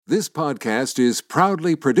This podcast is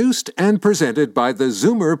proudly produced and presented by the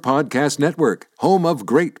Zoomer Podcast Network, home of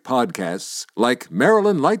great podcasts like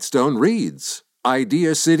Marilyn Lightstone Reads,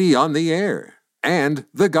 Idea City on the Air, and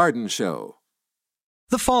The Garden Show.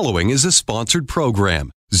 The following is a sponsored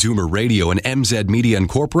program. Zoomer Radio and MZ Media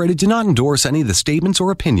Incorporated do not endorse any of the statements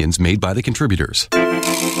or opinions made by the contributors.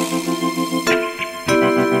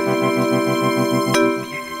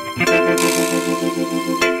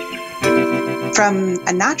 From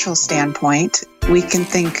a natural standpoint, we can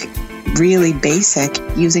think really basic.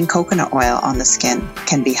 Using coconut oil on the skin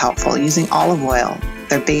can be helpful. Using olive oil,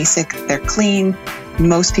 they're basic, they're clean.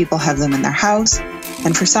 Most people have them in their house.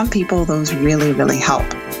 And for some people, those really, really help.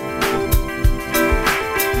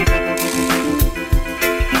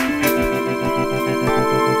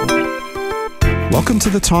 Welcome to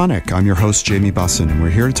The Tonic. I'm your host, Jamie Bussin, and we're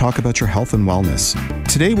here to talk about your health and wellness.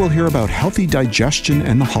 Today, we'll hear about healthy digestion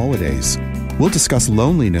and the holidays. We'll discuss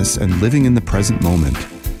loneliness and living in the present moment.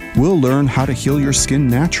 We'll learn how to heal your skin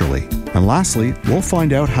naturally. And lastly, we'll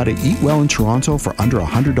find out how to eat well in Toronto for under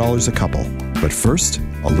 $100 a couple. But first,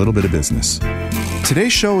 a little bit of business.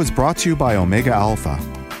 Today's show is brought to you by Omega Alpha.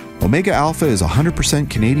 Omega Alpha is 100%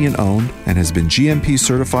 Canadian-owned and has been GMP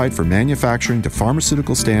certified for manufacturing to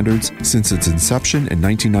pharmaceutical standards since its inception in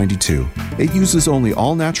 1992. It uses only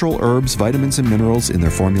all-natural herbs, vitamins, and minerals in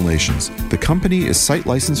their formulations. The company is site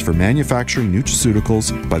licensed for manufacturing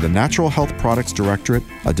nutraceuticals by the Natural Health Products Directorate,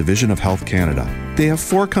 a division of Health Canada. They have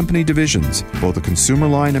 4 company divisions, both a consumer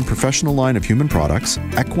line and professional line of human products,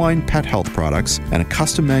 equine pet health products, and a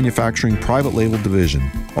custom manufacturing private label division.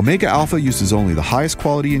 Omega Alpha uses only the highest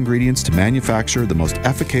quality ingredients to manufacture the most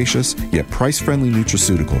efficacious yet price-friendly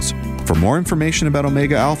nutraceuticals. For more information about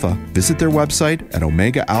Omega Alpha, visit their website at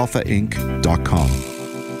omegaalphainc.com.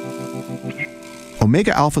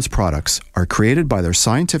 Omega Alpha's products are created by their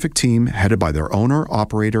scientific team headed by their owner,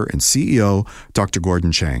 operator, and CEO, Dr.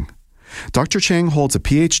 Gordon Chang. Dr. Chang holds a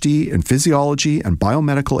PhD in physiology and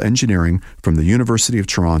biomedical engineering from the University of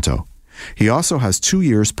Toronto. He also has 2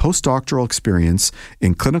 years postdoctoral experience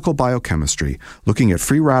in clinical biochemistry, looking at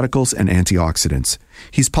free radicals and antioxidants.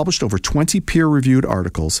 He's published over 20 peer-reviewed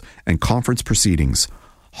articles and conference proceedings.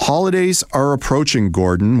 Holidays are approaching,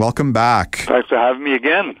 Gordon. Welcome back. Thanks for having me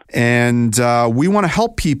again. And we want to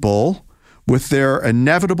help people with their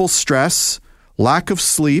inevitable stress, lack of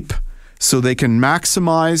sleep, so they can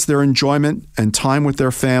maximize their enjoyment and time with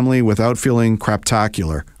their family without feeling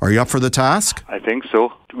craptacular. Are you up for the task? I think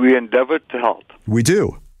so. We endeavor to help. We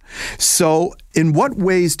do. So in what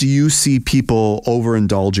ways do you see people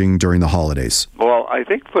overindulging during the holidays? Well, I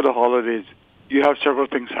think for the holidays, you have several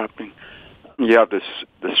things happening. You have the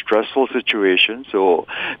stressful situation, so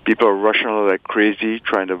people are rushing around like crazy,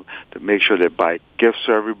 trying to make sure they buy gifts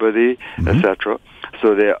for everybody, etc.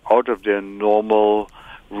 So they're out of their normal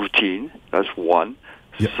routine. That's one.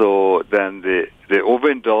 Yep. So then they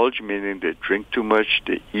overindulge, meaning they drink too much,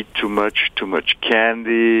 they eat too much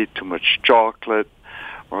candy, too much chocolate,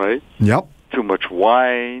 right? Yep. Too much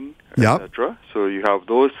wine, yep, etc. So you have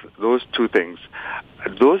those 2 things.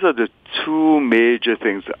 Those are the 2 major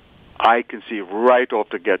things I can see right off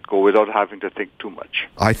the get-go without having to think too much.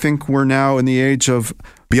 I think we're now in the age of,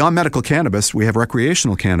 beyond medical cannabis, we have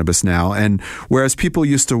recreational cannabis now. And whereas people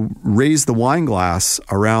used to raise the wine glass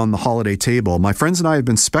around the holiday table, my friends and I have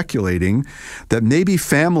been speculating that maybe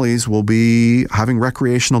families will be having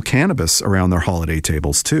recreational cannabis around their holiday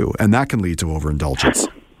tables too. And that can lead to overindulgence.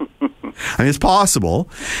 I mean, it's possible.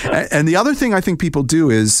 And the other thing I think people do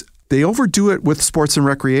is they overdo it with sports and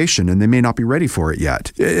recreation, and they may not be ready for it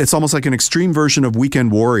yet. It's almost like an extreme version of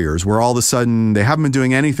Weekend Warriors, where all of a sudden they haven't been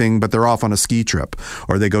doing anything, but they're off on a ski trip,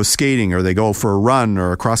 or they go skating, or they go for a run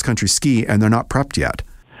or a cross-country ski, and they're not prepped yet.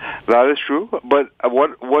 That is true, but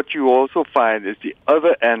what you also find is the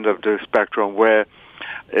other end of the spectrum, where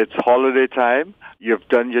it's holiday time, you've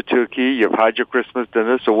done your turkey, you've had your Christmas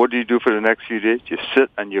dinner, so what do you do for the next few days? You sit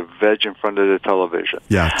and you veg in front of the television.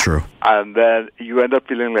 Yeah, true. And then you end up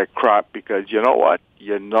feeling like crap because, you know what?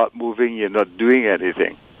 You're not moving, you're not doing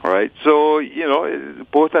anything, all right? So,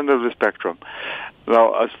 both ends of the spectrum.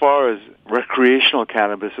 Now, as far as recreational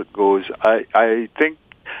cannabis goes, I think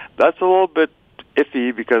that's a little bit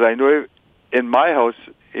iffy because I know in my house,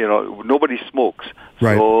 nobody smokes.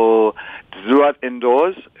 Right. So to do that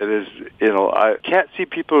indoors, it is, I can't see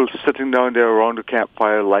people sitting down there around the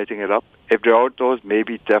campfire lighting it up. If they're outdoors,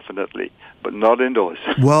 maybe definitely, but not indoors.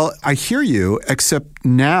 Well, I hear you, except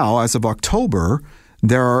now, as of October,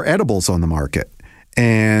 there are edibles on the market.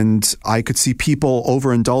 And I could see people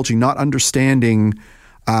overindulging, not understanding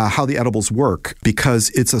how the edibles work because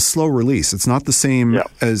it's a slow release. It's not the same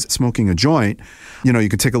as smoking a joint. You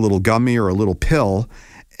can take a little gummy or a little pill.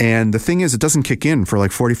 And the thing is, it doesn't kick in for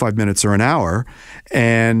like 45 minutes or an hour.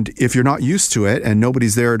 And if you're not used to it and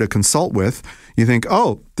nobody's there to consult with, you think,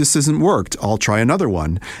 oh, this hasn't worked. I'll try another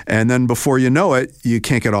one. And then before you know it, you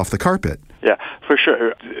can't get off the carpet. Yeah, for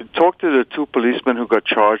sure. Talk to the two policemen who got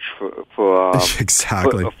charged for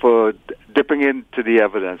exactly for dipping into the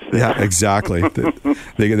evidence. Yeah, exactly.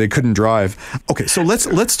 they couldn't drive. Okay, so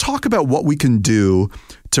let's talk about what we can do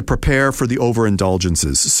to prepare for the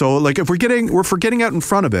overindulgences. So, like, if we're getting out in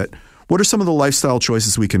front of it, what are some of the lifestyle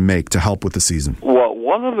choices we can make to help with the season? Well,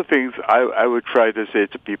 one of the things I would try to say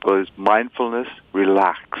to people is mindfulness,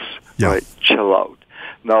 relax, right? Chill out.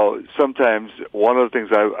 Now, sometimes one of the things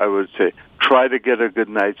I would say, try to get a good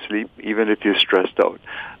night's sleep, even if you're stressed out.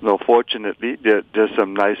 Now, fortunately, there's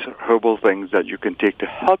some nice herbal things that you can take to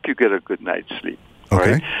help you get a good night's sleep.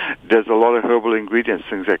 Okay. Right? There's a lot of herbal ingredients,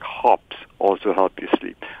 things like hops also help you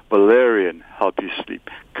sleep. Valerian help you sleep.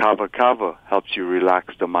 Kava helps you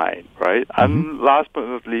relax the mind, right? Mm-hmm. And last but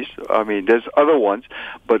not least, I mean, there's other ones,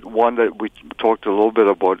 but one that we talked a little bit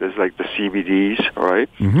about is like the CBDs, right?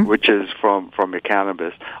 Mm-hmm. Which is from your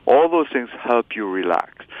cannabis. All those things help you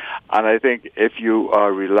relax. And I think if you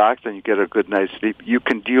are relaxed and you get a good night's sleep, you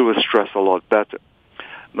can deal with stress a lot better.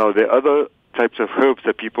 Now, the other types of herbs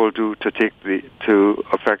that people do to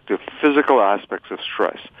affect the physical aspects of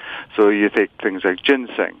stress. So you take things like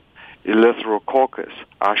ginseng, erythrococcus,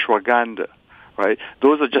 ashwagandha, right?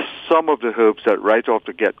 Those are just some of the herbs that right off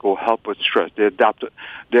the get-go help with stress.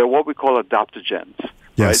 They're what we call adaptogens,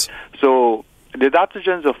 yes. Right? So the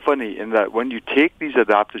adaptogens are funny in that when you take these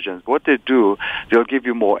adaptogens, what they do, they'll give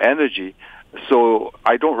you more energy. So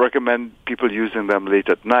I don't recommend people using them late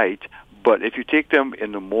at night, but if you take them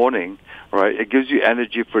in the morning, right, it gives you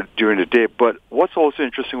energy for during the day. But what's also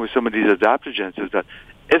interesting with some of these adaptogens is that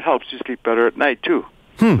it helps you sleep better at night too.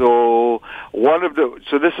 So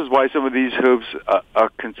this is why some of these herbs are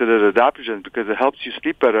considered adaptogens, because it helps you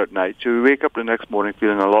sleep better at night. So you wake up the next morning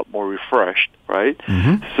feeling a lot more refreshed, right?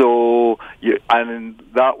 Mm-hmm. So and in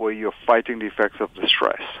that way you're fighting the effects of the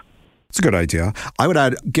stress. It's a good idea. I would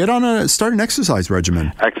add, start an exercise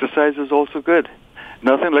regimen. Exercise is also good.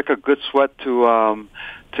 Nothing like a good sweat to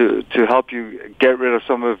help you get rid of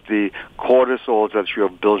some of the cortisol that you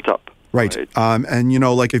have built up. Right.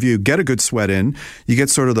 And, like if you get a good sweat in, you get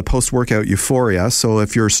sort of the post-workout euphoria. So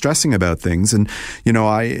if you're stressing about things, and,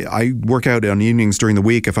 I work out on evenings during the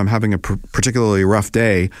week if I'm having a particularly rough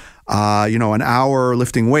day, an hour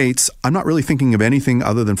lifting weights, I'm not really thinking of anything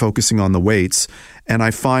other than focusing on the weights. And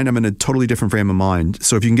I find I'm in a totally different frame of mind.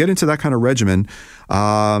 So if you can get into that kind of regimen,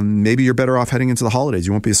 maybe you're better off heading into the holidays.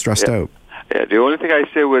 You won't be as stressed out. Yeah, the only thing I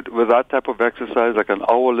say with that type of exercise, like an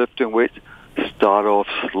hour lifting weights, start off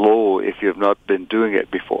slow if you've not been doing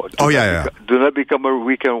it before. Do not become a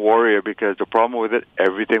weekend warrior, because the problem with it,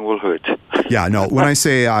 everything will hurt. Yeah, no. When I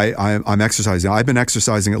say I'm exercising, I've been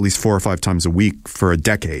exercising at least 4 or 5 times a week for a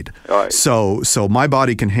decade. Right. So my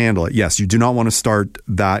body can handle it. Yes, you do not want to start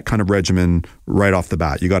that kind of regimen right off the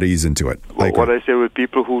bat. You got to ease into it. Well, what I say with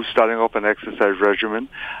people who are starting off an exercise regimen,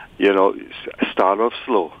 start off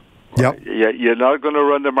slow. Yep. Yeah, you're not going to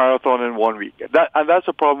run the marathon in 1 week. And that's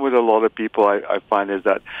the problem with a lot of people, I find, is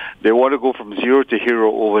that they want to go from zero to hero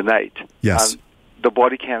overnight. Yes. And the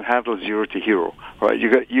body can't handle zero to hero, right?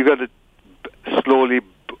 You got to slowly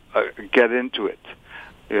get into it,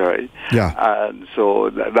 right? Yeah. And so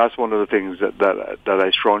that's one of the things that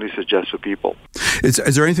I strongly suggest for people. Is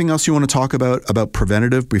there anything else you want to talk about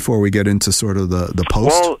preventative before we get into sort of the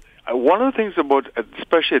post? Well, one of the things about,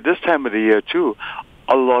 especially at this time of the year too,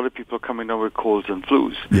 a lot of people are coming down with colds and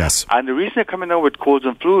flus. Yes. And the reason they're coming down with colds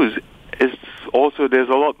and flus is also there's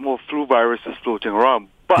a lot more flu viruses floating around,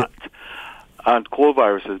 and cold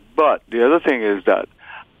viruses. But the other thing is that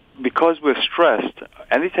because we're stressed,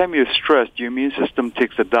 anytime you're stressed, your immune system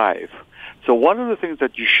takes a dive. So one of the things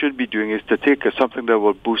that you should be doing is to take something that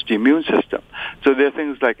will boost the immune system. So there are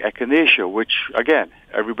things like echinacea, which, again,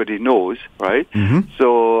 everybody knows, right? Mm-hmm.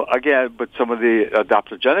 So, again, but some of the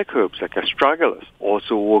adaptogenic herbs, like astragalus,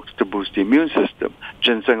 also works to boost the immune system.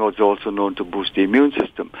 Ginseng is also known to boost the immune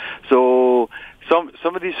system. So some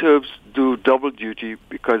of these herbs do double duty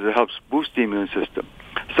because it helps boost the immune system.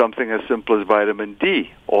 Something as simple as vitamin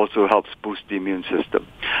D also helps boost the immune system.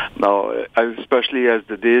 Now, especially as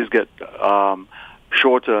the days get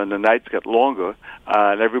shorter and the nights get longer,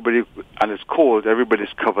 and it's cold,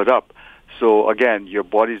 everybody's covered up. So again, your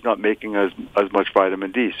body's not making as much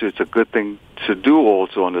vitamin D. So it's a good thing to do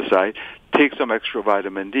also on the side. Take some extra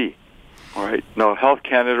vitamin D. All right. Now, Health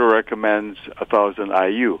Canada recommends 1,000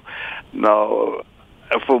 IU. Now,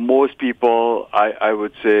 for most people, I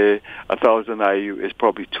would say 1,000 IU is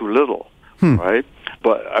probably too little. right?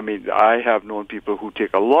 But, I mean, I have known people who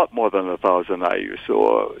take a lot more than 1,000 IU.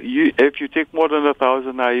 So if you take more than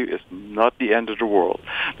 1,000 IU, it's not the end of the world.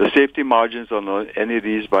 The safety margins on any of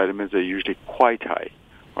these vitamins are usually quite high,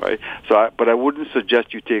 right? So, but I wouldn't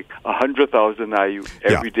suggest you take 100,000 IU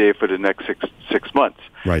every day for the next six months.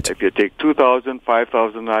 Right. If you take 2,000,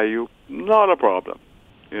 5,000 IU, not a problem.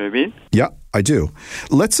 You know what I mean? Yeah, I do.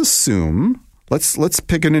 Let's assume, let's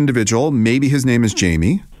pick an individual. Maybe his name is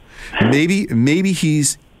Jamie. Maybe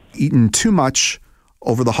he's eaten too much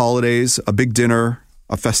over the holidays, a big dinner,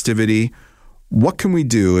 a festivity. What can we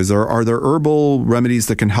do? Are there herbal remedies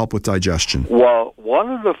that can help with digestion? Well,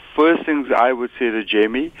 one of the first things I would say to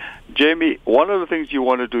Jamie, one of the things you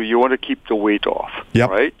want to do, you want to keep the weight off,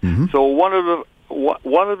 right? Mm-hmm. So one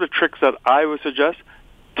of the tricks that I would suggest,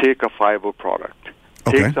 take a fiber product.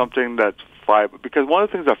 Okay. Take something that's fiber, because one of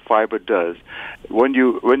the things that fiber does, when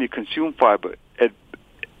you consume fiber,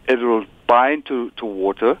 it will bind to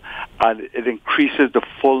water, and it increases the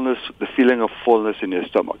fullness, the feeling of fullness in your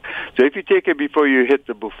stomach. So if you take it before you hit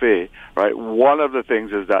the buffet, right, one of the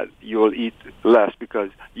things is that you will eat less because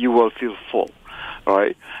you will feel full,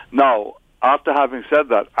 right? Now, after having said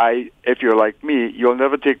that, if you're like me, you'll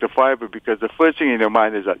never take the fiber because the first thing in your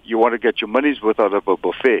mind is that you want to get your money's worth out of a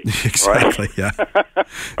buffet. Exactly, right?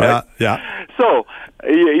 Right? Yeah. So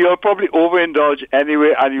you'll probably overindulge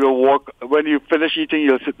anyway, and you'll walk, when you finish eating,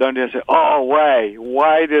 you'll sit down there and say, oh,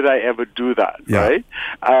 why did I ever do that, right?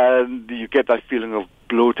 And you get that feeling of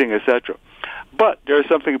bloating, etc. But there's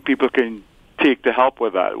something people can take to help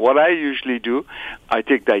with that. What I usually do, I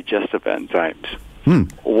take digestive enzymes.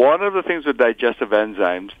 One of the things with digestive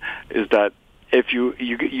enzymes is that if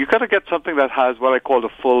you got to get something that has what I call the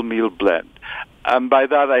full meal blend, and by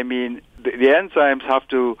that I mean the enzymes have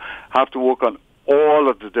to work on all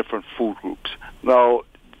of the different food groups. Now,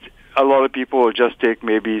 a lot of people will just take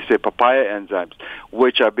maybe say papaya enzymes,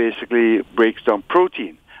 which are basically breaks down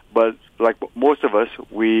protein. But like most of us,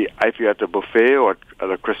 if you're at a buffet or at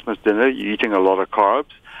a Christmas dinner, you're eating a lot of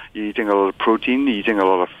carbs. You're eating a lot of protein, you're eating a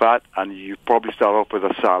lot of fat, and you probably start off with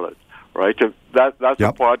a salad, right? So that's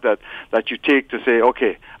the part that you take to say,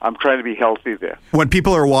 okay, I'm trying to be healthy there. When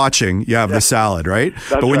people are watching, you have the salad, right?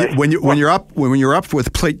 That's but when you're up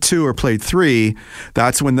with plate 2 or plate 3,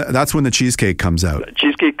 that's when the cheesecake comes out.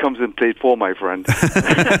 Cheesecake comes in plate 4, my friend.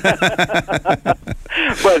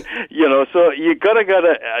 But so you gotta get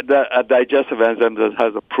a digestive enzyme that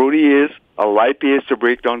has a protease, a lipase to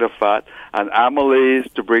break down the fat, an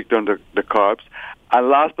amylase to break down the carbs, and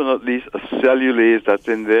last but not least, a cellulase that's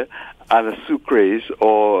in there, and a sucrase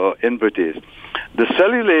or invertase. The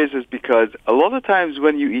cellulase is because a lot of times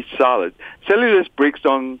when you eat salad, cellulase breaks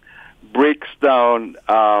down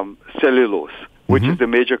cellulose, which is the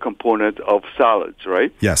major component of salads,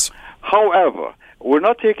 right? Yes. However, we're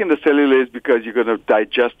not taking the cellulase because you're going to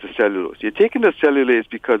digest the cellulose. You're taking the cellulase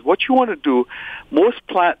because what you want to do, most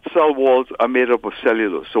plant cell walls are made up of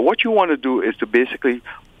cellulose. So what you want to do is to basically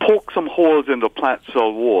poke some holes in the plant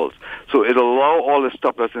cell walls. So it'll allow all the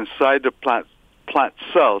stuff that's inside the plant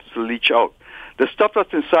cells to leach out. The stuff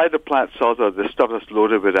that's inside the plant cells are the stuff that's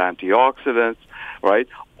loaded with antioxidants, right?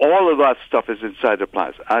 All of that stuff is inside the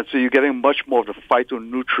plants. And so you're getting much more of the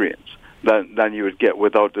phytonutrients than you would get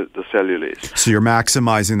without the cellulase. So you're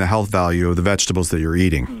maximizing the health value of the vegetables that you're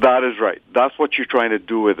eating. That is right. That's what you're trying to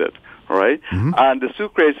do with it, all right? Mm-hmm. And the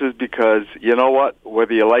sucrase is because, you know what,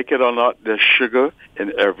 whether you like it or not, there's sugar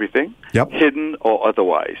in everything, hidden or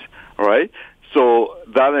otherwise, all right? So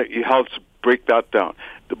that it helps break that down.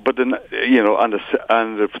 But then, and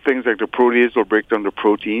the things like the protease will break down the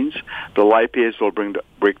proteins, the lipase will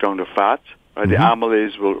break down the fats, right? The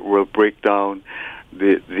amylase will break down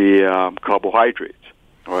the carbohydrates,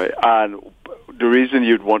 right? And the reason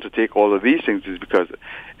you'd want to take all of these things is because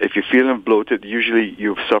if you're feeling bloated, usually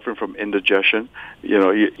you're suffering from indigestion.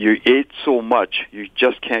 You ate so much, you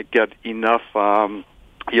just can't get enough.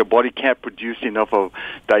 Your body can't produce enough of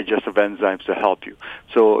digestive enzymes to help you.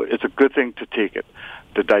 So it's a good thing to take it,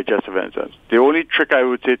 the digestive enzymes. The only trick I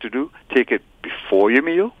would say to do, take it before your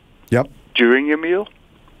meal, during your meal,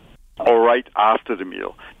 or right after the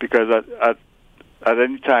meal, because at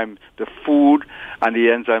any time, the food and the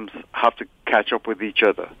enzymes have to catch up with each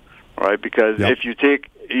other, right? Because if you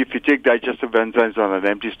take digestive enzymes on an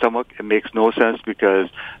empty stomach, it makes no sense because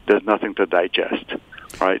there's nothing to digest,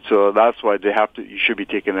 right? So that's why you should be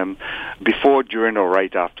taking them before, during, or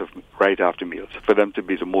right after meals for them to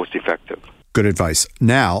be the most effective. Good advice.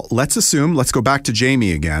 Now, let's go back to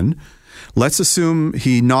Jamie again. Let's assume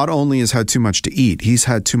he not only has had too much to eat, he's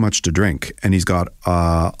had too much to drink, and he's got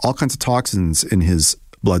all kinds of toxins in his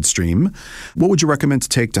bloodstream. What would you recommend to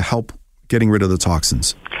take to help getting rid of the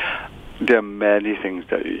toxins? There are many things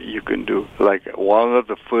that you can do. Like one of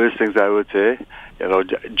the first things I would say,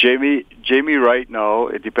 Jamie right now,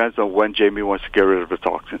 it depends on when Jamie wants to get rid of the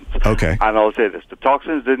toxins. Okay. And I'll say this, the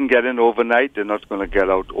toxins didn't get in overnight, they're not going to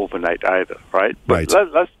get out overnight either, right? But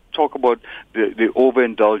let's talk about the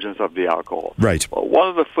overindulgence of the alcohol. Right. Well, one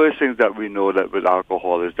of the first things that we know that with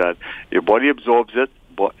alcohol is that your body absorbs it,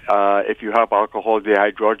 but if you have alcohol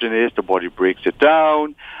dehydrogenase, the body breaks it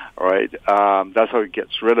down. Right, that's how it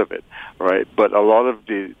gets rid of it. Right, but a lot of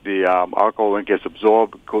the alcohol, when it gets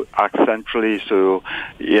absorbed, acts centrally, so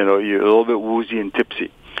you're a little bit woozy and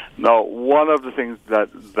tipsy. Now, one of the things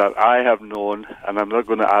that I have known, and I'm not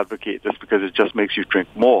going to advocate this because it just makes you drink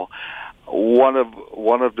more. One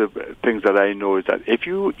of the things that I know is that if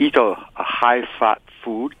you eat a high fat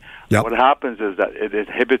food, what happens is that it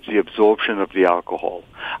inhibits the absorption of the alcohol,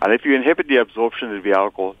 and if you inhibit the absorption of the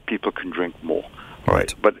alcohol, people can drink more.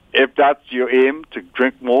 Right. But if that's your aim, to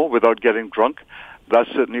drink more without getting drunk,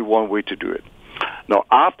 that's certainly one way to do it. Now,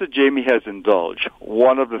 after Jamie has indulged,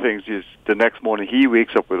 one of the things is the next morning he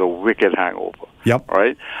wakes up with a wicked hangover. Yep.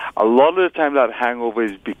 Right? A lot of the time that hangover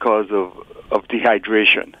is because of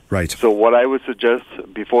dehydration. Right. So what I would suggest,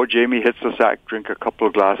 before Jamie hits the sack, drink a couple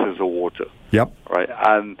of glasses of water. Yep. Right?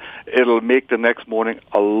 And it'll make the next morning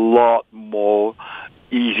a lot more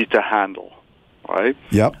easy to handle. Right?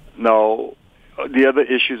 Yep. Now, the other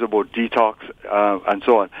issues about detox and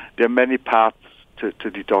so on, there are many paths to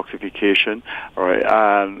detoxification, all right?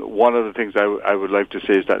 And one of the things I would like to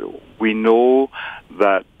say is that we know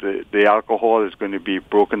that the alcohol is going to be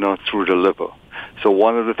broken down through the liver. So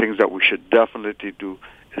one of the things that we should definitely do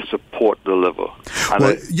is support the liver. And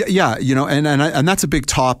and that's a big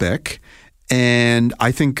topic. And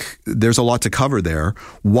I think there's a lot to cover there.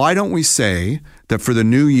 Why don't we say that for the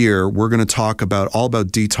new year, we're going to talk all about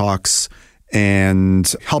detox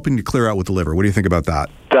and helping to clear out with the liver. What do you think about that?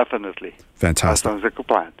 Definitely. Fantastic. That sounds like a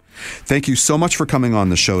plan. Thank you so much for coming on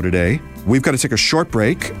the show today. We've got to take a short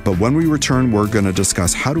break, but when we return, we're going to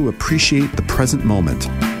discuss how to appreciate the present moment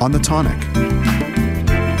on The Tonic.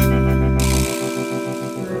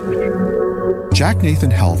 Jack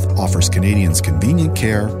Nathan Health offers Canadians convenient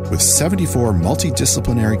care with 74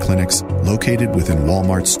 multidisciplinary clinics located within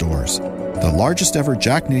Walmart stores. The largest ever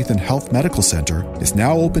Jack Nathan Health Medical Centre is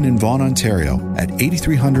now open in Vaughan, Ontario at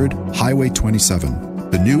 8300 Highway 27.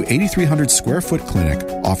 The new 8,300 square foot clinic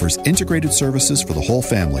offers integrated services for the whole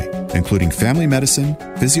family, including family medicine,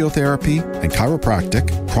 physiotherapy and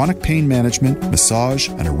chiropractic, chronic pain management, massage,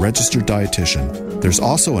 and a registered dietitian. There's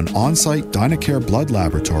also an on-site DynaCare blood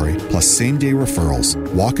laboratory, plus same-day referrals,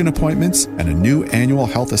 walk-in appointments, and a new annual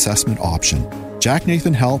health assessment option. Jack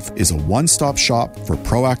Nathan Health is a one-stop shop for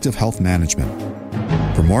proactive health management.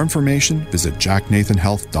 For more information, visit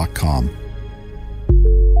jacknathanhealth.com.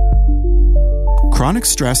 Chronic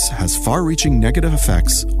stress has far-reaching negative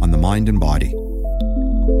effects on the mind and body.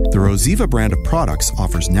 The Rosiva brand of products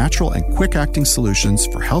offers natural and quick-acting solutions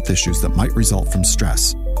for health issues that might result from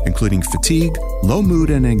stress, including fatigue, low mood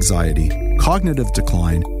and anxiety, cognitive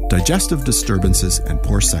decline, digestive disturbances, and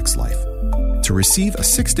poor sex life. To receive a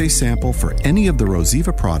 6-day sample for any of the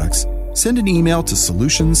Rosiva products, send an email to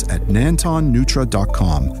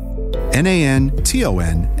solutions@nantonnutra.com.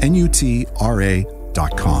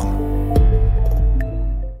 nantonnutra.com.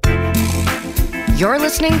 You're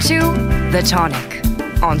listening to The Tonic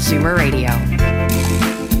on Zoomer Radio.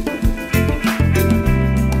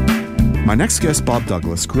 My next guest, Bob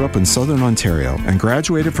Douglas, grew up in Southern Ontario and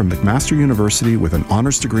graduated from McMaster University with an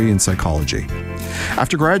honors degree in psychology.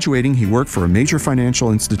 After graduating, he worked for a major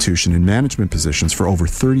financial institution in management positions for over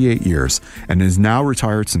 38 years and is now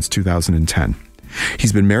retired since 2010.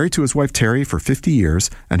 He's been married to his wife Terry for 50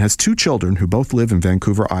 years and has 2 children who both live in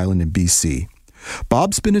Vancouver Island in BC.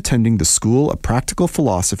 Bob's been attending the School of Practical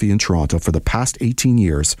Philosophy in Toronto for the past 18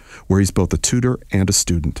 years, where he's both a tutor and a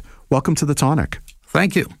student. Welcome to The Tonic.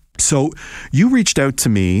 Thank you. So you reached out to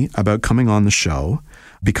me about coming on the show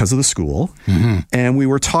because of the school, and we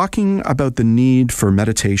were talking about the need for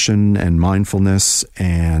meditation and mindfulness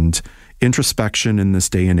and introspection in this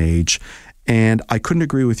day and age, and I couldn't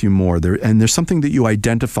agree with you more. There's something that you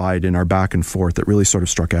identified in our back and forth that really sort of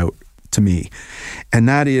struck out to me, and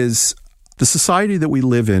that is the society that we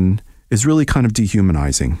live in is really kind of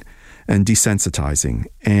dehumanizing and desensitizing,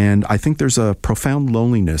 and I think there's a profound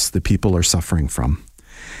loneliness that people are suffering from.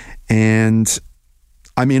 And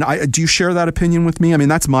I mean, do you share that opinion with me? I mean,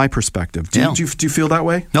 that's my perspective. Do you feel that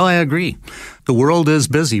way? No, I agree. The world is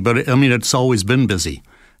busy, but I mean, it's always been busy.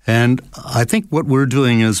 And I think what we're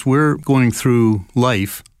doing is we're going through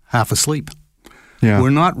life half asleep. Yeah. We're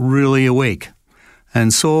not really awake.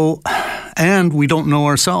 And we don't know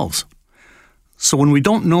ourselves. So when we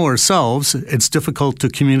don't know ourselves, it's difficult to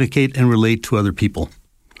communicate and relate to other people.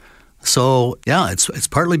 So yeah, it's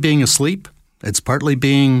partly being asleep. It's partly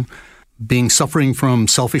being suffering from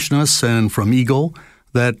selfishness and from ego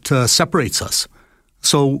that separates us.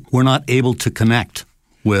 So we're not able to connect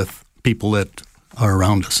with people that are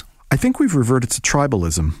around us. I think we've reverted to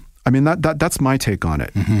tribalism. I mean, that's my take on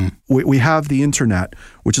it. Mm-hmm. We have the internet,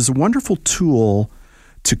 which is a wonderful tool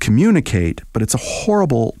to communicate, but it's a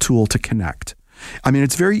horrible tool to connect. I mean,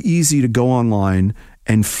 it's very easy to go online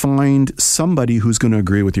and find somebody who's going to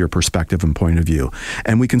agree with your perspective and point of view.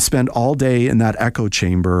 And we can spend all day in that echo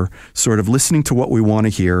chamber sort of listening to what we want to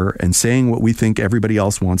hear and saying what we think everybody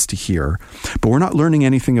else wants to hear. But we're not learning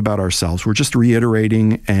anything about ourselves. We're just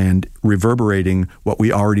reiterating and reverberating what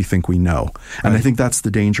we already think we know. And I think that's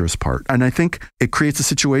the dangerous part. And I think it creates a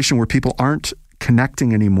situation where people aren't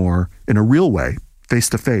connecting anymore in a real way, face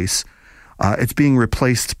to face. It's being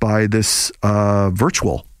replaced by this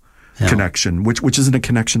virtual connection, which isn't a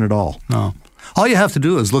connection at all. No. All you have to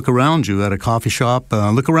do is look around you at a coffee shop,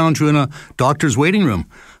 look around you in a doctor's waiting room.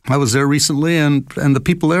 I was there recently, and the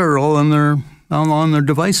people there are all on their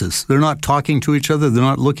devices. They're not talking to each other. They're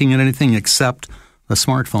not looking at anything except a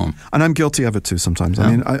smartphone. And I'm guilty of it too sometimes.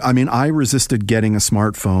 Yeah. I resisted getting a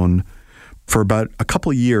smartphone for about a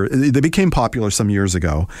couple of years. They became popular some years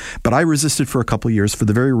ago, but I resisted for a couple of years for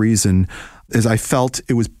the very reason is I felt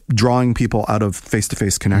it was drawing people out of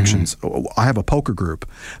face-to-face connections. Mm-hmm. I have a poker group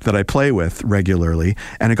that I play with regularly,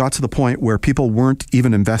 and it got to the point where people weren't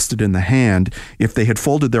even invested in the hand. If they had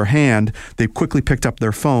folded their hand, they quickly picked up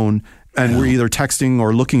their phone and were either texting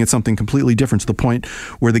or looking at something completely different, to the point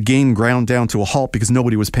where the game ground down to a halt because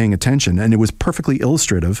nobody was paying attention. And it was perfectly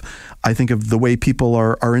illustrative, I think, of the way people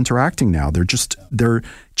are interacting now. They're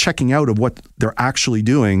checking out of what they're actually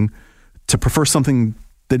doing to prefer something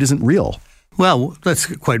that isn't real. Well,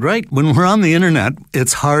 that's quite right. When we're on the internet,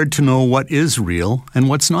 it's hard to know what is real and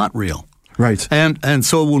what's not real. Right. And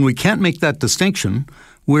so when we can't make that distinction,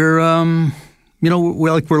 we're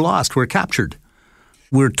lost. We're captured.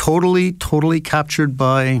 We're totally captured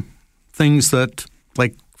by things that,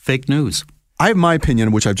 like fake news. I have my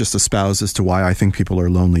opinion, which I've just espoused, as to why I think people are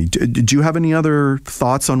lonely. Do you have any other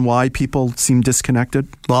thoughts on why people seem disconnected?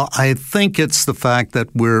 Well, I think it's the fact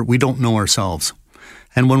that we don't know ourselves.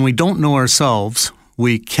 And when we don't know ourselves,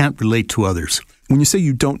 we can't relate to others. When you say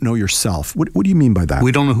you don't know yourself, what do you mean by that?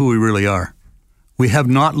 We don't know who we really are. We have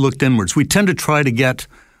not looked inwards. We tend to try to get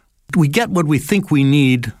what we think we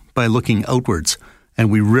need by looking outwards,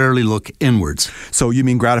 and we rarely look inwards. So you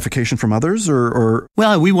mean gratification from others, or?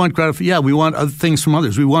 Well, we want we want other things from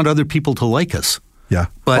others. We want other people to like us. Yeah,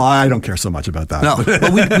 but I don't care so much about that. No,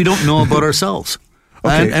 but we don't know about ourselves.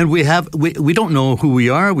 Okay. And we don't know who we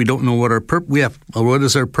are. We don't know what what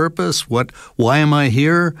is our purpose? Why am I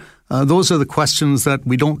here? Those are the questions that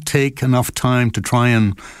we don't take enough time to try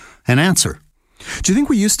and answer. Do you think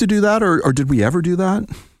we used to do that, or did we ever do that?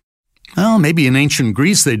 Well, maybe in ancient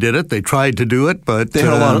Greece they did it. They tried to do it, but they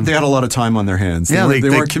had a lot of time on their hands. They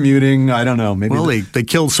weren't commuting. I don't know. Maybe they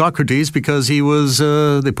killed Socrates because he was.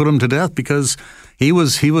 They put him to death because he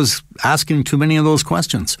was asking too many of those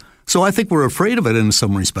questions. So I think we're afraid of it in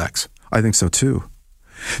some respects. I think so too.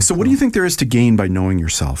 So what do you think there is to gain by knowing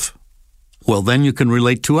yourself? Well, then you can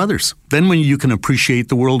relate to others. Then when you can appreciate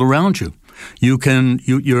the world around you, you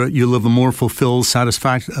live a more fulfilled,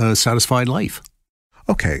 satisfied life.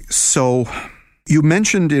 Okay, so you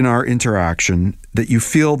mentioned in our interaction that you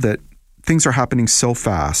feel that things are happening so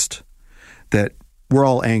fast that we're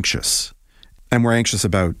all anxious, and we're anxious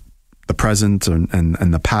about the present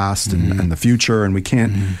and the past and the future, and we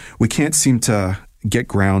can't seem to get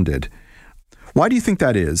grounded. Why do you think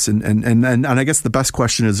that is? And I guess the best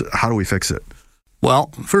question is, how do we fix it?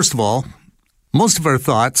 Well, first of all, most of our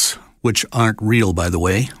thoughts, which aren't real, by the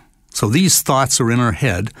way, so these thoughts are in our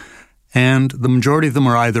head, and the majority of them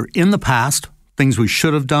are either in the past, things we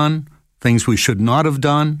should have done, things we should not have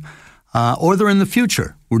done, or they're in the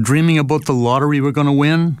future. We're dreaming about the lottery we're going to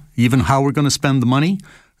win, even how we're going to spend the money.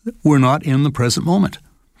 We're not in the present moment.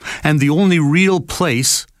 And the only real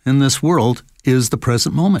place in this world is the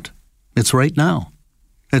present moment. It's right now.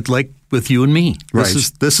 It's like with you and me. Right.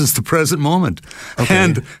 This is the present moment. Okay.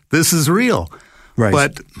 And this is real. Right.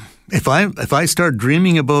 But if I start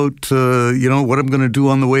dreaming about what I'm going to do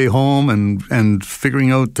on the way home and figuring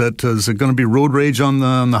out that is there going to be road rage on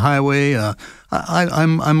the highway,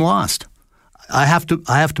 I'm lost. I have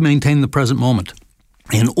to maintain the present moment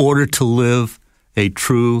in order to live a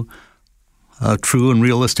true and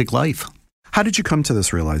realistic life. How did you come to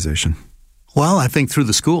this realization? Well, I think through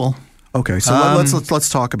the school. Okay, so let's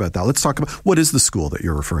talk about that. Let's talk about what is the school that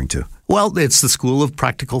you're referring to? Well, it's the School of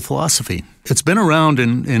Practical Philosophy. It's been around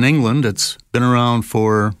in England. It's been around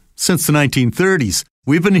since the 1930s.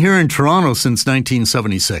 We've been here in Toronto since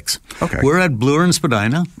 1976. Okay. We're at Bloor and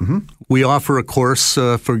Spadina. Mm-hmm. We offer a course,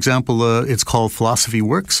 for example, it's called Philosophy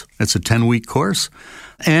Works. It's a 10-week course,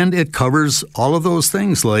 and it covers all of those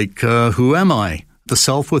things like who am I, the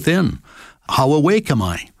self within, how awake am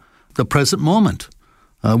I, the present moment.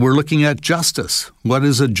 We're looking at justice. What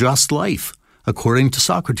is a just life, according to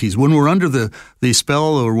Socrates? When we're under the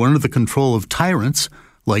spell or we're under the control of tyrants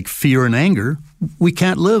like fear and anger, we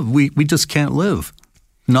can't live. We just can't live.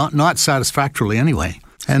 Not satisfactorily anyway.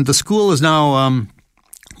 And the school is now,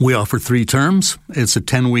 we offer 3 terms. It's a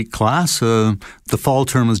 10-week class. The fall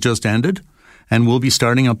term has just ended, and we'll be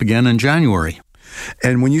starting up again in January.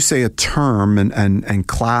 And when you say a term and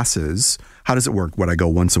classes, how does it work? Would I go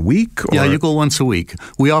once a week? Or? Yeah, you go once a week.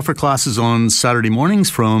 We offer classes on Saturday mornings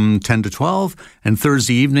from 10 to 12 and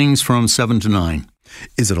Thursday evenings from 7 to 9.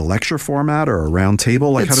 Is it a lecture format or a round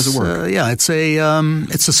table? How does it work? It's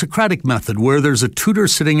a Socratic method where there's a tutor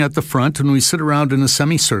sitting at the front and we sit around in a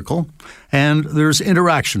semicircle and there's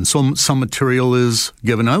interaction. So some material is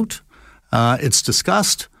given out, it's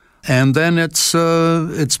discussed, and then it's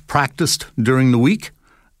practiced during the week.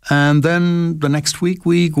 And then the next week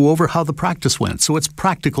we go over how the practice went. So it's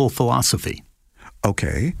practical philosophy.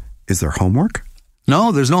 Okay. Is there homework?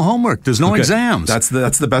 No, there's no homework. There's no exams. That's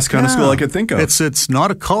the best kind of school I could think of. It's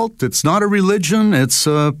not a cult. It's not a religion. It's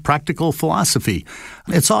practical philosophy.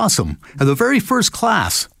 It's awesome. At the very first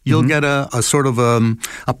class, you'll get a sort of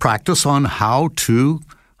a practice on how to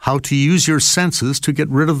use your senses to get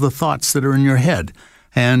rid of the thoughts that are in your head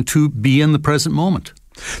and to be in the present moment.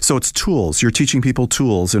 So it's tools. You're teaching people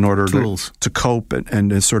tools in order to cope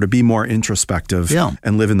and to sort of be more introspective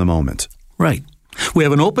and live in the moment. Right. We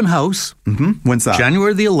have an open house. Mm-hmm. When's that?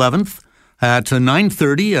 January the 11th at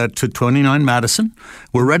 9:30 at 29 Madison.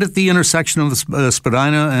 We're right at the intersection of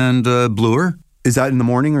Spadina and Bloor. Is that in the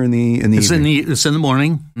morning or in the evening? It's in the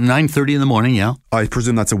morning, 9:30 in the morning, yeah. I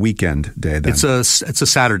presume that's a weekend day then. It's a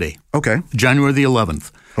Saturday. Okay. January the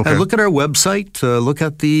 11th. Okay. Look at our website. Look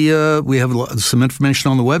at we have some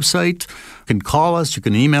information on the website. You can call us. You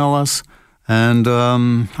can email us. And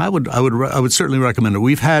I would certainly recommend it.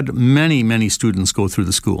 We've had many students go through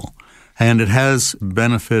the school, and it has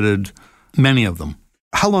benefited many of them.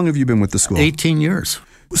 How long have you been with the school? 18 years.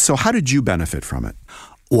 So how did you benefit from it?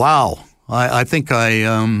 Wow. I think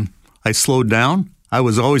I slowed down. I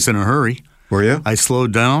was always in a hurry. Were you? I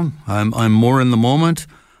slowed down. I'm more in the moment.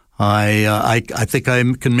 I think I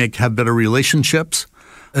can have better relationships.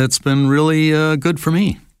 It's been really good for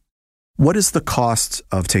me. What is the cost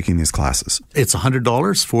of taking these classes? It's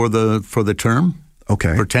 $100 for the term.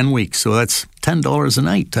 Okay. For 10 weeks. So that's $10 a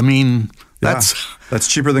night. I mean, that's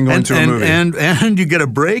cheaper than going to a movie. And you get a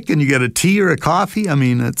break and you get a tea or a coffee. I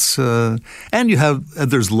mean, it's and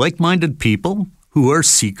there's like-minded people who are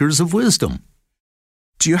seekers of wisdom.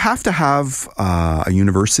 Do you have to have a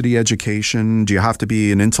university education? Do you have to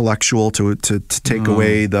be an intellectual to take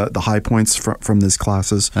away the high points from these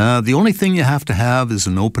classes? The only thing you have to have is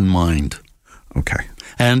an open mind. Okay.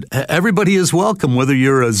 And everybody is welcome, whether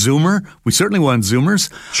you're a Zoomer. We certainly want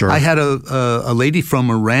Zoomers. Sure. I had a lady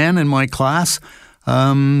from Iran in my class.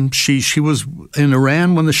 She was in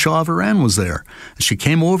Iran when the Shah of Iran was there. She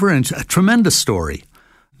came over, and a tremendous story.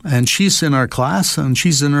 And she's in our class, and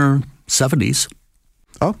she's in her 70s.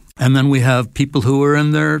 Oh. And then we have people who are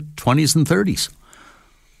in their 20s and 30s.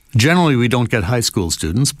 Generally, we don't get high school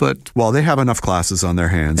students, but... Well, they have enough classes on their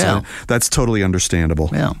hands. Yeah. That's totally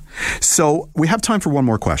understandable. Yeah. So we have time for one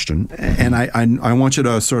more question, and I want you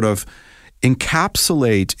to sort of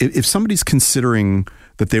encapsulate, if somebody's considering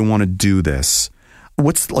that they want to do this,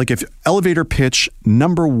 what's like if elevator pitch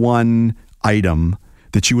number one item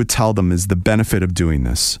that you would tell them is the benefit of doing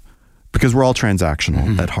this? Because we're all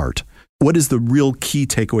transactional at heart. What is the real key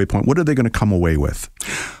takeaway point? What are they going to come away with?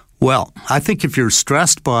 Well, I think if you're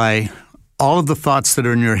stressed by all of the thoughts that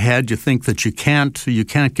are in your head, you think that you can't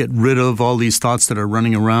get rid of all these thoughts that are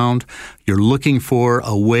running around. You're looking for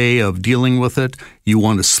a way of dealing with it. You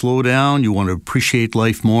want to slow down. You want to appreciate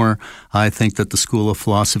life more. I think that the School of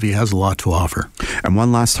Philosophy has a lot to offer. And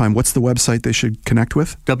one last time, what's the website they should connect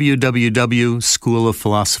with?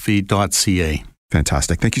 www.schooloffphilosophy.ca.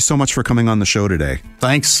 Fantastic. Thank you so much for coming on the show today.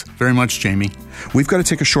 Thanks very much, Jamie. We've got to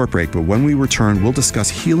take a short break, but when we return, we'll discuss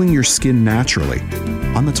healing your skin naturally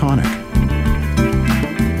on The Tonic.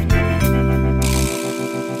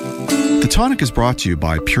 The Tonic is brought to you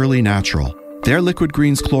by Purely Natural. Their Liquid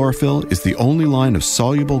Greens Chlorophyll is the only line of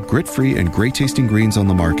soluble, grit-free, and great-tasting greens on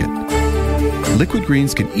the market. Liquid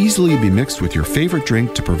Greens can easily be mixed with your favorite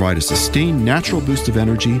drink to provide a sustained natural boost of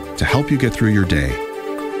energy to help you get through your day.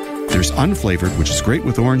 There's unflavored, which is great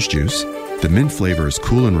with orange juice. The mint flavor is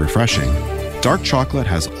cool and refreshing. Dark chocolate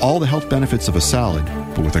has all the health benefits of a salad,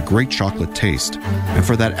 but with a great chocolate taste. And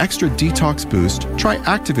for that extra detox boost, try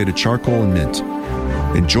activated charcoal and mint.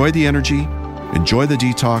 Enjoy the energy, enjoy the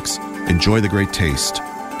detox, enjoy the great taste.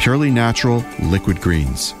 Purely natural Liquid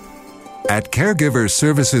Greens. At Caregivers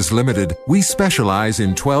Services Limited, we specialize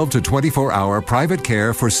in 12 to 24-hour private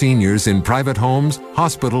care for seniors in private homes,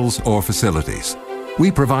 hospitals, or facilities.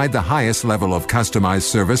 We provide the highest level of customized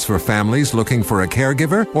service for families looking for a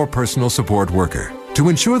caregiver or personal support worker. To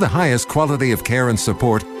ensure the highest quality of care and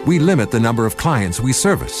support, we limit the number of clients we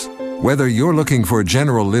service. Whether you're looking for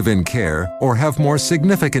general live-in care or have more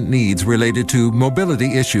significant needs related to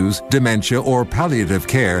mobility issues, dementia, or palliative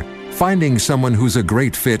care, finding someone who's a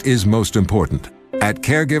great fit is most important. At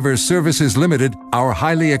Caregivers Services Limited, our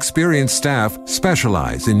highly experienced staff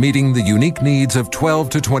specialize in meeting the unique needs of 12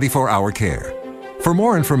 to 24-hour care. For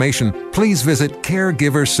more information, please visit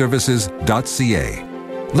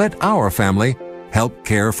caregiverservices.ca. Let our family help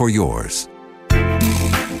care for yours.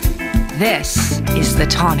 This is The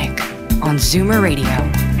Tonic on Zoomer Radio.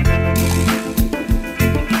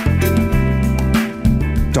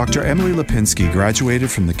 Dr. Emily Lipinski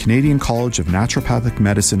graduated from the Canadian College of Naturopathic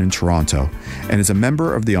Medicine in Toronto and is a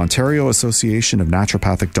member of the Ontario Association of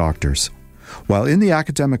Naturopathic Doctors. While in the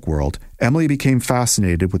academic world, Emily became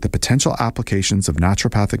fascinated with the potential applications of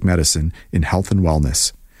naturopathic medicine in health and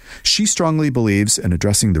wellness. She strongly believes in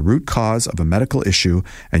addressing the root cause of a medical issue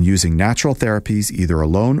and using natural therapies either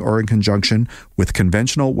alone or in conjunction with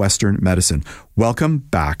conventional Western medicine. Welcome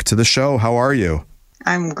back to the show. How are you?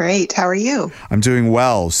 I'm great. How are you? I'm doing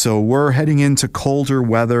well. So we're heading into colder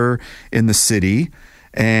weather in the city,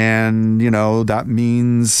 and, that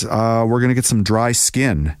means we're going to get some dry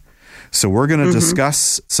skin. So we're going to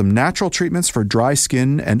discuss some natural treatments for dry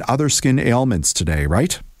skin and other skin ailments today,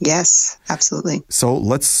 right? Yes, absolutely. So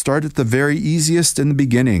let's start at the very easiest in the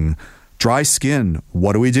beginning. Dry skin.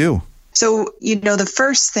 What do we do? So, the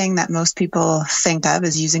first thing that most people think of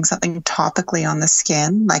is using something topically on the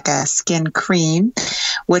skin, like a skin cream,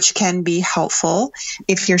 which can be helpful.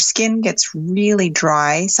 If your skin gets really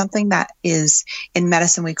dry, something that is in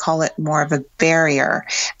medicine, we call it more of a barrier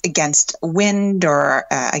against wind or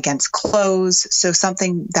against clothes. So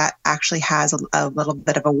something that actually has a little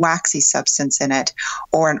bit of a waxy substance in it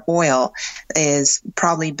or an oil is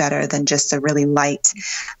probably better than just a really light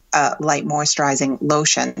moisturizing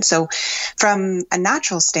lotion. So from a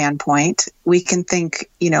natural standpoint, we can think,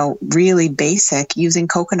 really basic. Using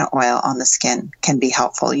coconut oil on the skin can be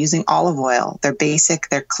helpful. Using olive oil, they're basic,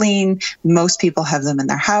 they're clean. Most people have them in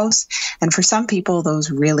their house. And for some people,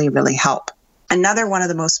 those really, really help. Another one of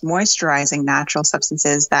the most moisturizing natural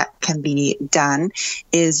substances that can be done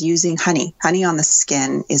is using honey. Honey on the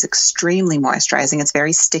skin is extremely moisturizing. It's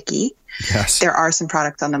very sticky. Yes. There are some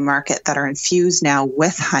products on the market that are infused now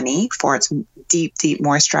with honey for its deep, deep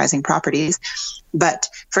moisturizing properties. But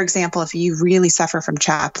for example, if you really suffer from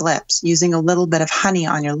chapped lips, using a little bit of honey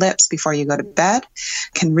on your lips before you go to bed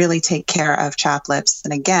can really take care of chapped lips.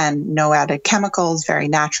 And again, no added chemicals, very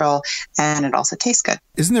natural, and it also tastes good.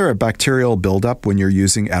 Isn't there a bacterial buildup when you're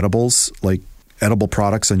using edibles, like edible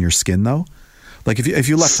products on your skin though? Like if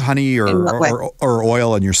you left honey or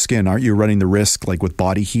oil on your skin, aren't you running the risk, like with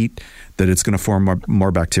body heat, that it's going to form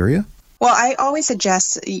more bacteria? Well, I always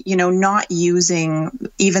suggest, not using,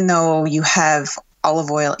 even though you have olive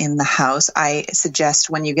oil in the house, I suggest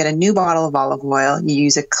when you get a new bottle of olive oil, you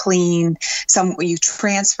use you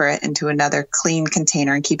transfer it into another clean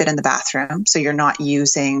container and keep it in the bathroom. So you're not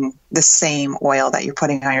using the same oil that you're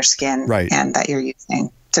putting on your skin and that you're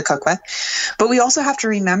using to cook with. But we also have to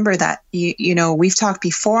remember that, we've talked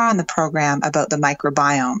before on the program about the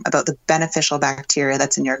microbiome, about the beneficial bacteria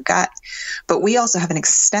that's in your gut. But we also have an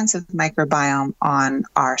extensive microbiome on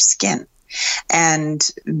our skin. And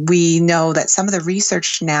we know that some of the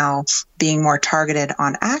research now being more targeted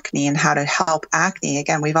on acne and how to help acne.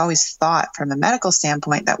 Again, we've always thought from a medical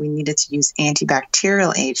standpoint that we needed to use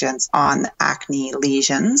antibacterial agents on acne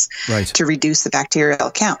lesions to reduce the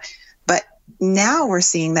bacterial count. But now we're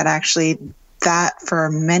seeing that actually that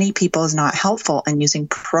for many people is not helpful, and using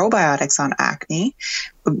probiotics on acne,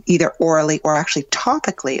 either orally or actually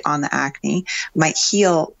topically on the acne, might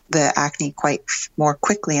heal the acne quite more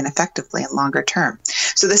quickly and effectively and longer term.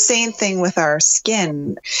 So the same thing with our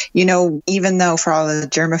skin, even though for all the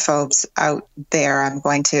germaphobes out there, I'm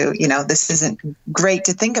going to, this isn't great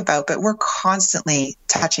to think about, but we're constantly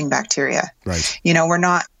touching bacteria. Right. We're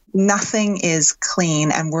not nothing is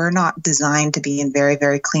clean, and we're not designed to be in very,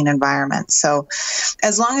 very clean environments. So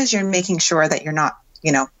as long as you're making sure that you're not,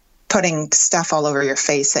 putting stuff all over your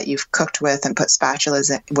face that you've cooked with and put spatulas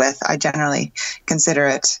with, I generally consider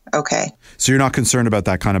it okay. So you're not concerned about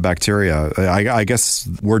that kind of bacteria. I guess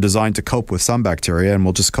we're designed to cope with some bacteria, and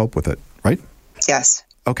we'll just cope with it, right? Yes.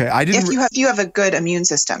 Okay, if you have a good immune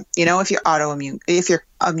system, if you're if you're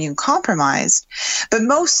immune compromised, but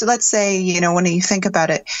most, let's say, when you think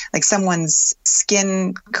about it, like someone's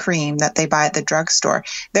skin cream that they buy at the drugstore,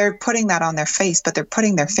 they're putting that on their face, but they're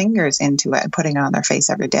putting their fingers into it and putting it on their face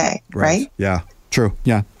every day, right? Yeah. True.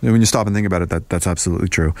 Yeah. When you stop and think about it, that's absolutely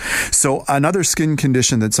true. So another skin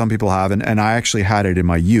condition that some people have, and I actually had it in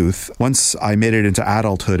my youth, once I made it into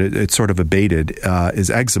adulthood, it sort of abated, is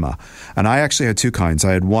eczema. And I actually had two kinds.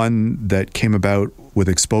 I had one that came about with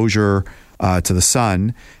exposure to the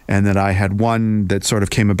sun, and then I had one that sort of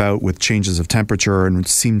came about with changes of temperature and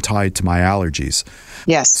seemed tied to my allergies.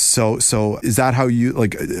 Yes. So is that how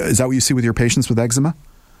is that what you see with your patients with eczema?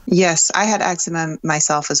 Yes, I had eczema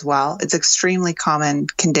myself as well. It's an extremely common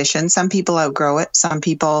condition. Some people outgrow it. Some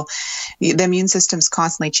people, the immune system's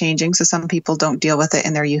constantly changing. So some people don't deal with it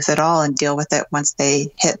in their youth at all and deal with it once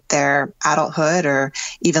they hit their adulthood or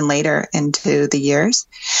even later into the years.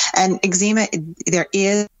 And eczema, there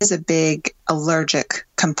is a big allergic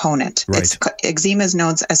component. Right. Eczema is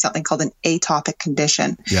known as something called an atopic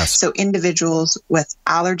condition. Yes. So individuals with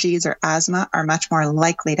allergies or asthma are much more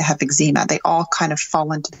likely to have eczema. They all kind of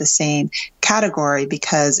fall into the same category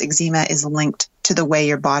because eczema is linked to the way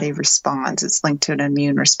your body responds. It's linked to an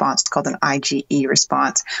immune response called an IgE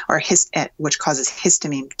response, or which causes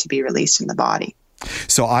histamine to be released in the body.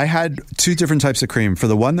 So I had two different types of cream. For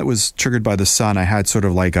the one that was triggered by the sun, I had sort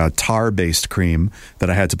of like a tar-based cream that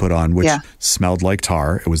I had to put on, which smelled like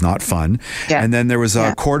tar. It was not fun. Yeah. And then there was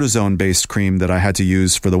a cortisone-based cream that I had to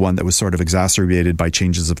use for the one that was sort of exacerbated by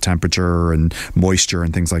changes of temperature and moisture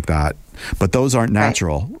and things like that. But those aren't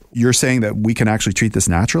natural. Right. You're saying that we can actually treat this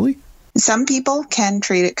naturally? Some people can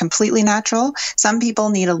treat it completely natural. Some people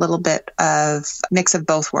need a little bit of mix of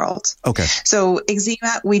both worlds. Okay. So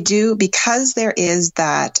eczema, we do, because there is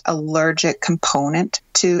that allergic component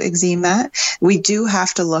to eczema, we do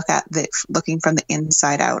have to looking from the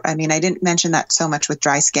inside out. I mean, I didn't mention that so much with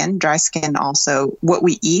dry skin. Dry skin also, what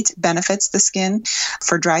we eat benefits the skin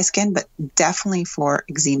for dry skin, but definitely for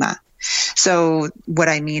eczema. So what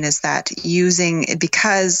I mean is that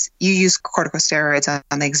because you use corticosteroids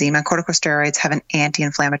on the eczema, corticosteroids have an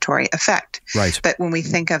anti-inflammatory effect. Right. But when we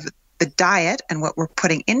think of the diet and what we're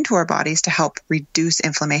putting into our bodies to help reduce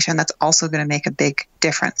inflammation, that's also going to make a big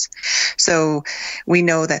difference. So we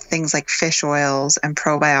know that things like fish oils and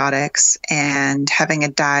probiotics and having a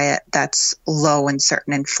diet that's low in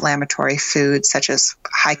certain inflammatory foods, such as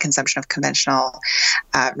high consumption of conventional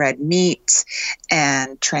red meat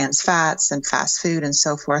and trans fats and fast food and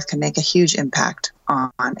so forth, can make a huge impact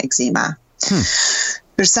on eczema.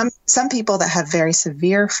 There's some people that have very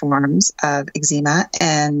severe forms of eczema,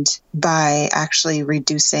 and by actually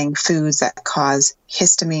reducing foods that cause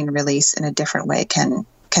histamine release in a different way can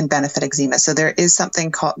benefit eczema. So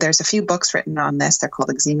there's a few books written on this. They're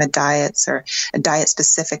called eczema diets, or a diet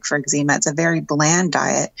specific for eczema. It's a very bland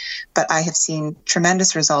diet, but I have seen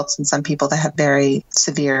tremendous results in some people that have very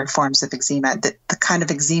severe forms of eczema. The kind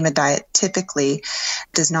of eczema diet typically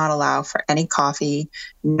does not allow for any coffee,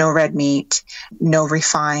 no red meat, no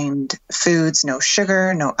refined foods, no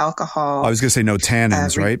sugar, no alcohol. I was going to say no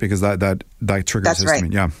tannins, right? Because that triggers that's histamine.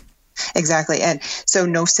 Right. Yeah. Exactly. And so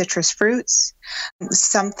no citrus fruits.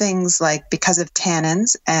 Some things, like because of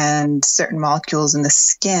tannins and certain molecules in the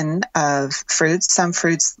skin of fruits, some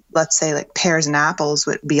fruits, let's say like pears and apples,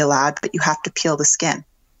 would be allowed, but you have to peel the skin.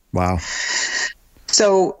 Wow.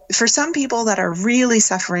 So for some people that are really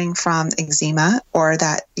suffering from eczema, or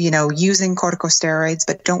that, using corticosteroids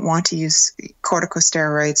but don't want to use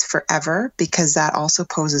corticosteroids forever, because that also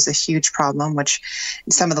poses a huge problem, which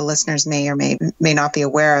some of the listeners may or may not be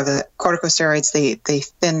aware of. The corticosteroids, they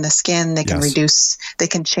thin the skin, they can reduce, they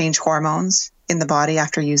can change hormones in the body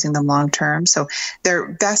after using them long term. So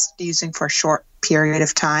they're best using for a short period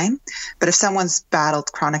of time. But if someone's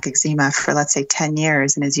battled chronic eczema for, let's say, 10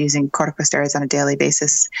 years and is using corticosteroids on a daily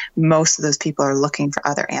basis, most of those people are looking for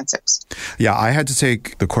other answers. Yeah, I had to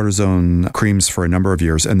take the cortisone creams for a number of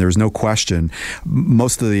years, and there's no question.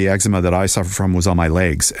 Most of the eczema that I suffer from was on my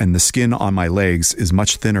legs, and the skin on my legs is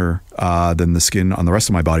much thinner than the skin on the rest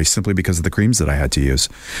of my body, simply because of the creams that I had to use.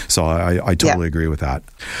 So I totally agree with that.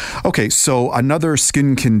 Okay, so another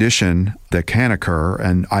skin condition that can occur,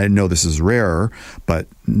 and I know this is rare, but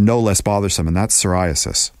no less bothersome, and that's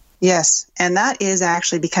psoriasis. Yes, and that is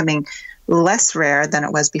actually becoming less rare than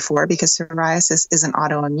it was before because psoriasis is an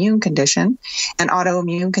autoimmune condition, and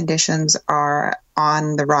autoimmune conditions are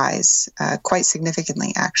on the rise quite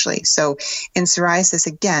significantly, actually. So in psoriasis,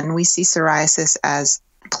 again, we see psoriasis as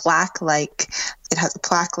plaque-like. It has a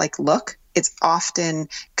plaque-like look. It's often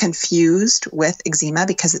confused with eczema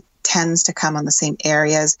because it tends to come on the same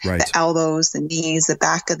areas, right. The elbows, the knees, the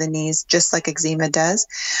back of the knees, just like eczema does.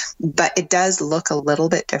 But it does look a little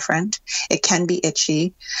bit different. It can be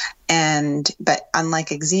itchy. But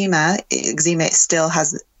unlike eczema still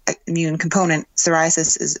has an immune component.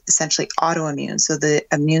 Psoriasis is essentially autoimmune. So the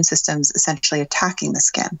immune system's essentially attacking the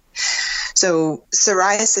skin. So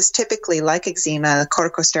psoriasis, typically, like eczema,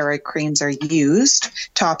 corticosteroid creams are used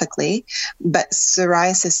topically, but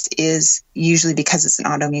psoriasis is usually, because it's an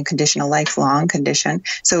autoimmune condition, a lifelong condition.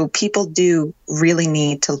 So people do really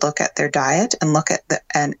need to look at their diet and look at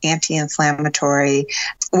an anti-inflammatory,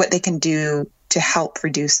 what they can do to help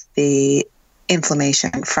reduce the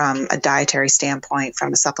inflammation from a dietary standpoint,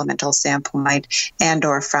 from a supplemental standpoint, and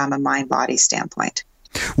or from a mind-body standpoint.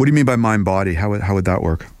 What do you mean by mind-body? How would that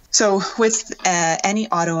work? So with any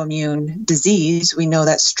autoimmune disease, we know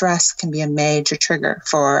that stress can be a major trigger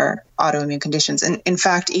for autoimmune conditions. And in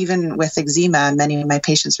fact, even with eczema, many of my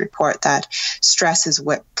patients report that stress is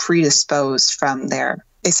what predisposed from their,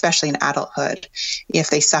 especially in adulthood. If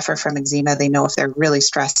they suffer from eczema, they know if they're really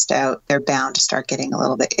stressed out, they're bound to start getting a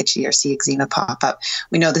little bit itchy or see eczema pop up.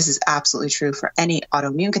 We know this is absolutely true for any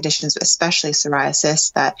autoimmune conditions, especially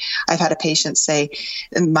psoriasis, that I've had a patient say,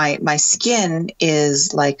 my skin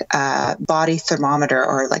is like a body thermometer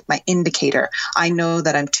or like my indicator. I know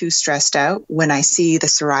that I'm too stressed out when I see the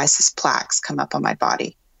psoriasis plaques come up on my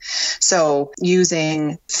body. So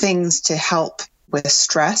using things to help with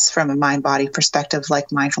stress from a mind-body perspective,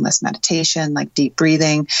 like mindfulness meditation, like deep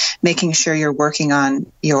breathing, making sure you're working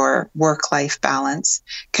on your work-life balance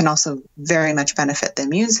can also very much benefit the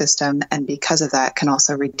immune system, and because of that can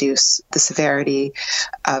also reduce the severity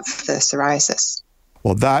of the psoriasis.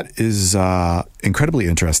 Well, that is incredibly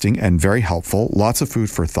interesting and very helpful. Lots of food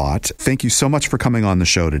for thought. Thank you so much for coming on the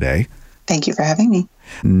show today. Thank you for having me.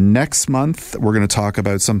 Next month, we're going to talk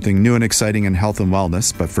about something new and exciting in health and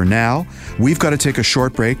wellness. But for now, we've got to take a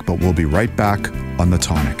short break, but we'll be right back on The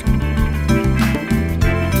Tonic.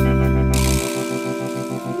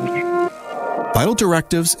 Vital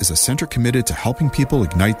Directives is a center committed to helping people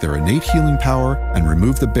ignite their innate healing power and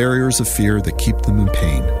remove the barriers of fear that keep them in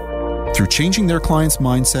pain. Through changing their clients'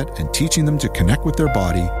 mindset and teaching them to connect with their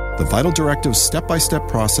body, the Vital Directives step-by-step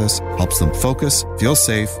process helps them focus, feel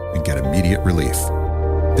safe, and get immediate relief.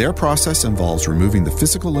 Their process involves removing the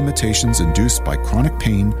physical limitations induced by chronic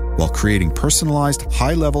pain while creating personalized,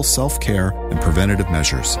 high-level self-care and preventative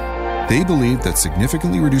measures. They believe that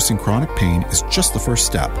significantly reducing chronic pain is just the first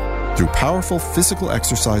step. Through powerful physical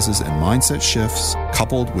exercises and mindset shifts,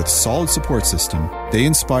 coupled with solid support system, they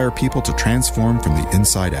inspire people to transform from the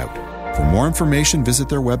inside out. For more information, visit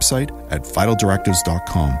their website at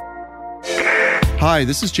vitaldirectives.com. Hi,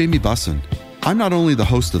 this is Jamie Bussin. I'm not only the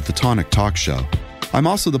host of the Tonic Talk Show, I'm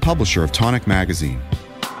also the publisher of Tonic Magazine.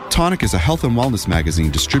 Tonic is a health and wellness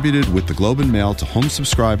magazine distributed with the Globe and Mail to home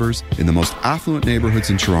subscribers in the most affluent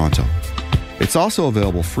neighborhoods in Toronto. It's also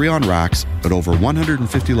available free on racks at over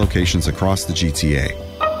 150 locations across the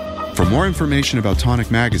GTA. For more information about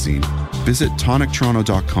Tonic Magazine, visit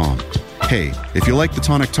tonictoronto.com. Hey, if you like the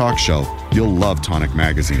Tonic Talk Show, you'll love Tonic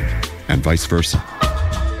Magazine, and vice versa.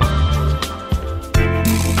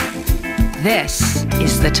 This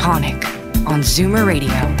is The Tonic on Zoomer Radio.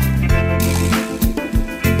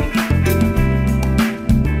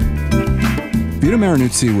 Vito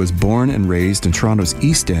Marinuzzi was born and raised in Toronto's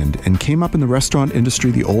East End and came up in the restaurant industry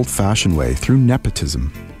the old-fashioned way, through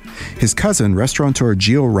nepotism. His cousin, restaurateur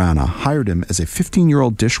Gio Rana, hired him as a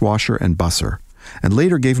 15-year-old dishwasher and busser, and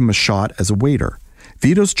later gave him a shot as a waiter.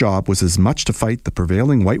 Vito's job was as much to fight the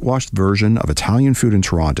prevailing whitewashed version of Italian food in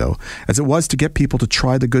Toronto as it was to get people to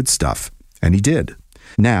try the good stuff. And he did.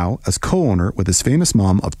 Now, as co-owner with his famous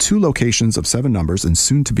mom of 2 locations of 7 numbers and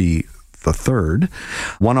soon to be the third,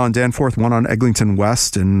 one on Danforth, one on Eglinton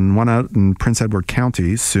West, and one out in Prince Edward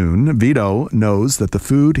County soon, Vito knows that the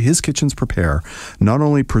food his kitchens prepare not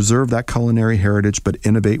only preserve that culinary heritage, but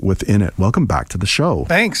innovate within it. Welcome back to the show.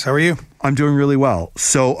 Thanks. How are you? I'm doing really well.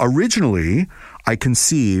 So originally, I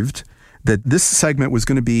conceived that this segment was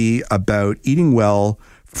going to be about eating well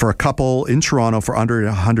for a couple in Toronto for under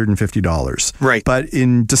 $150. Right. But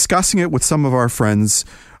in discussing it with some of our friends,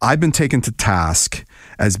 I've been taken to task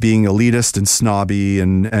as being elitist and snobby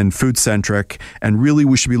and food-centric, and really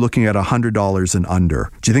we should be looking at $100 and under.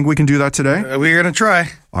 Do you think we can do that today? We're going to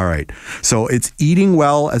try. All right. So it's eating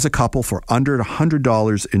well as a couple for under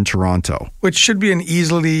 $100 in Toronto. Which should be an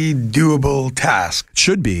easily doable task.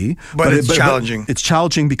 Should be. But it's challenging. It's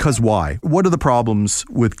challenging because why? What are the problems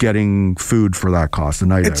with getting food for that cost a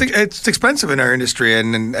night out? It's expensive in our industry,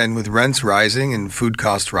 and with rents rising and food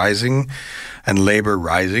costs rising and labor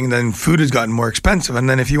rising, then food has gotten more expensive. And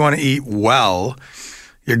then if you want to eat well,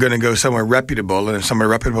 you're going to go somewhere reputable. And if somewhere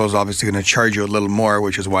reputable is obviously going to charge you a little more,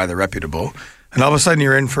 which is why they're reputable. And all of a sudden,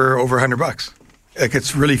 you're in for over $100. Like,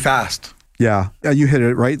 it's really fast. Yeah, you hit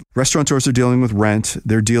it, right? Restaurateurs are dealing with rent.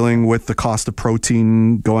 They're dealing with the cost of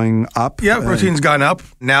protein going up. Yeah, protein's gone up.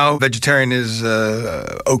 Now, vegetarian is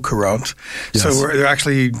au courant. Yes. So they're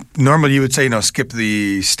actually, normally you would say, skip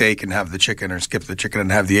the steak and have the chicken, or skip the chicken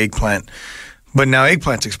and have the eggplant. But now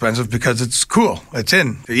eggplant's expensive because it's cool. It's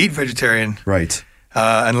in. They eat vegetarian. Right.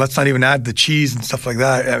 And let's not even add the cheese and stuff like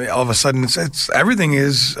that. I mean, all of a sudden, it's everything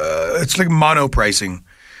is it's like mono pricing.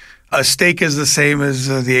 A steak is the same as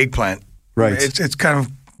the eggplant. Right. It's kind of,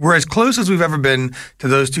 we're as close as we've ever been to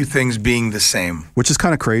those two things being the same. Which is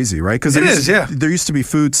kind of crazy, right? Because there used to be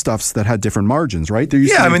foodstuffs that had different margins, right?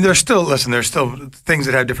 There's still things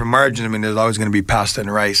that have different margins. I mean, there's always going to be pasta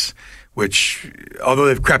and rice, which, although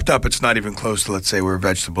they've crept up, it's not even close to, let's say, where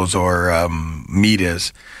vegetables or meat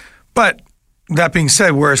is. But that being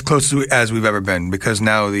said, we're as close as we've ever been because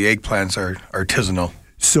now the eggplants are artisanal.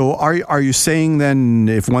 So are you saying then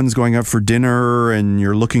if one's going out for dinner and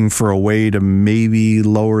you're looking for a way to maybe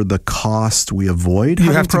lower the cost, we avoid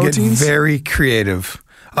having proteins? You have to get very creative.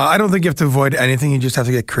 I don't think you have to avoid anything. You just have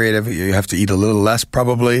to get creative. You have to eat a little less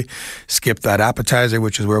probably. Skip that appetizer,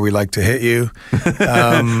 which is where we like to hit you.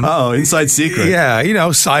 Inside secret.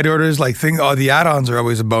 Yeah, side orders like the add-ons are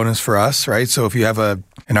always a bonus for us, right? So if you have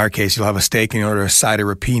in our case, you'll have a steak and you order a side of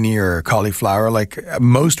rapini or cauliflower. Like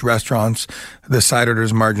most restaurants, the side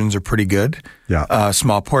orders margins are pretty good. Yeah.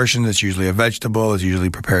 Small portions, it's usually a vegetable. It's usually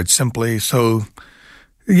prepared simply. So,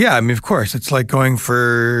 yeah, I mean, of course, it's like going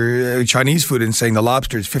for Chinese food and saying the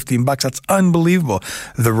lobster is $15. That's unbelievable.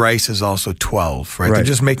 The rice is also $12, right? They're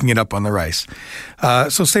just making it up on the rice.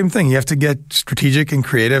 So same thing. You have to get strategic and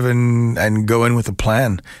creative and go in with a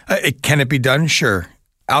plan. Can it be done? Sure.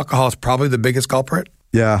 Alcohol is probably the biggest culprit.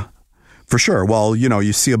 Yeah, for sure. Well,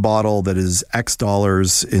 you see a bottle that is X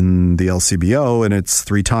dollars in the LCBO and it's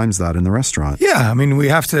 3 times that in the restaurant. Yeah, I mean, we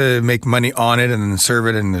have to make money on it and then serve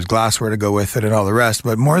it and there's glassware to go with it and all the rest.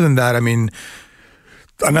 But more than that, I mean,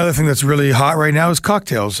 another thing that's really hot right now is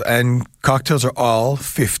cocktails. And cocktails are all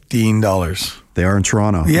 $15. They are in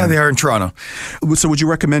Toronto. Yeah, they are in Toronto. So would you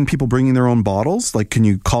recommend people bringing their own bottles? Like, can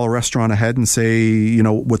you call a restaurant ahead and say,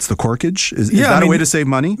 what's the corkage? Is that a way to save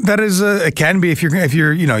money? That is, it can be if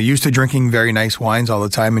you're used to drinking very nice wines all the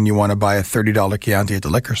time and you want to buy a $30 Chianti at the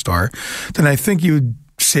liquor store, then I think you'd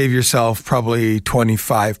save yourself probably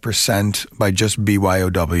 25% by just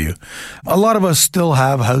BYOW. A lot of us still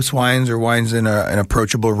have house wines or wines in an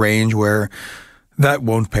approachable range where that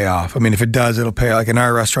won't pay off. I mean, if it does, it'll pay. Like in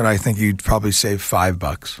our restaurant, I think you'd probably save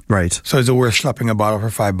 $5. Right. So is it worth schlepping a bottle for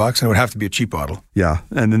 $5? And it would have to be a cheap bottle. Yeah.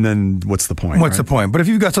 And then what's the point? What's the point? But if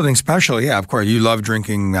you've got something special, yeah, of course, you love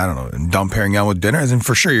drinking, I don't know, Dom Perignon with dinner, then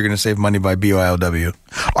for sure you're going to save money by BYOW.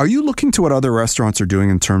 Are you looking to what other restaurants are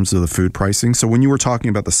doing in terms of the food pricing? So when you were talking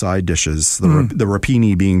about the side dishes, the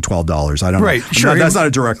rapini being $12, I don't know. Right. Sure. That's not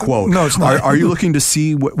a direct quote. No, it's not. Are you looking to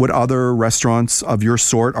see what other restaurants of your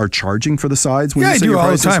sort are charging for the sides? When I do all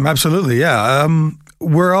prices? The time. Absolutely, yeah.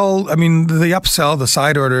 The upsell, the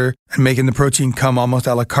side order, and making the protein come almost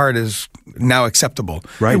a la carte is now acceptable.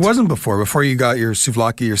 Right. It wasn't before. Before you got your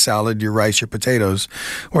souvlaki, your salad, your rice, your potatoes.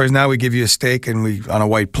 Whereas now we give you a steak and on a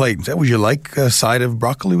white plate and say, would you like a side of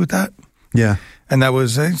broccoli with that? Yeah. And that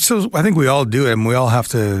was, so I think we all do it and we all have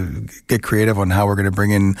to get creative on how we're going to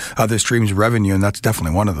bring in other streams of revenue, and that's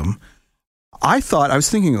definitely one of them. I was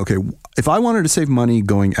thinking, okay, if I wanted to save money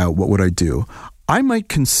going out, what would I do? I might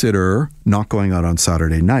consider not going out on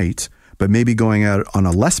Saturday night, but maybe going out on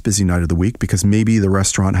a less busy night of the week because maybe the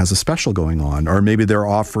restaurant has a special going on, or maybe they're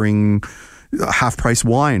offering half-price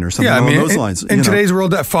wine or something along those lines. In today's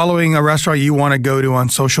world, following a restaurant you want to go to on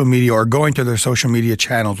social media or going to their social media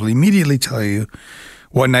channels will immediately tell you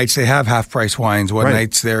what nights they have half-price wines, what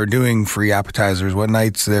nights they're doing free appetizers, what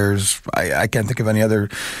nights there's, I can't think of any other,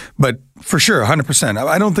 but for sure, 100%.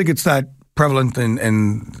 I don't think it's that prevalent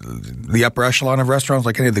in the upper echelon of restaurants,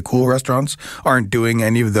 like any of the cool restaurants aren't doing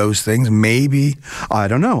any of those things. Maybe. I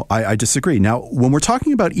don't know. I disagree. Now, when we're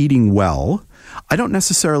talking about eating well, I don't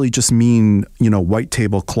necessarily just mean, white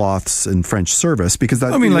tablecloths and French service because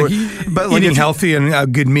that. I mean, eating healthy and a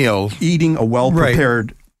good meal. Eating a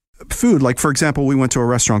well-prepared food, like, for example, we went to a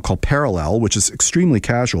restaurant called Parallel, which is extremely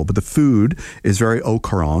casual, but the food is very au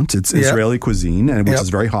courant. It's Israeli cuisine, and which is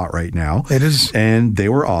very hot right now. It is. And they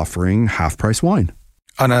were offering half-price wine.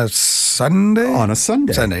 On a Sunday? On a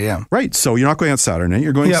Sunday. Sunday, yeah. Right. So you're not going on Saturday night,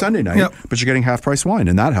 you're going Sunday night, but you're getting half-price wine,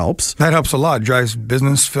 and that helps. That helps a lot. Drives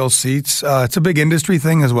business, fills seats. It's a big industry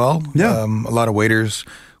thing as well. Yeah. A lot of waiters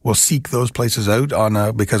will seek those places out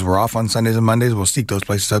because we're off on Sundays and Mondays. We'll seek those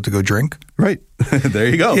places out to go drink. Right. There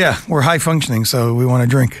you go. Yeah. We're high functioning, so we want to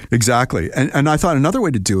drink. Exactly. And I thought another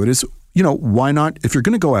way to do it is, why not, if you're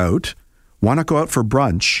going to go out, why not go out for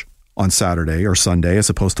brunch on Saturday or Sunday as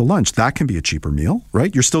opposed to lunch? That can be a cheaper meal,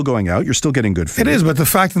 right? You're still going out. You're still getting good food. It is, but the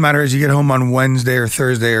fact of the matter is you get home on Wednesday or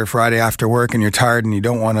Thursday or Friday after work and you're tired and you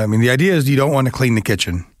don't want to, the idea is you don't want to clean the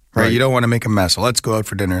kitchen. Right. You don't want to make a mess. So let's go out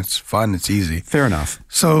for dinner. It's fun. It's easy. Fair enough.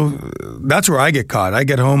 So that's where I get caught. I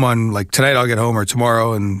get home on, tonight I'll get home or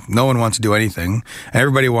tomorrow, and no one wants to do anything. And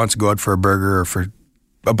everybody wants to go out for a burger or for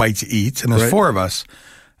a bite to eat. And there's 4 of us.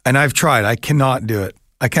 And I've tried. I cannot do it.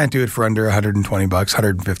 I can't do it for under $120,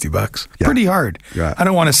 $150. Yeah. Pretty hard. Yeah. I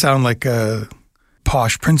don't want to sound like a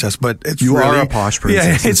posh princess, but it's you really, are a posh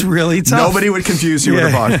princess. Yeah, it's really tough. Nobody would confuse you with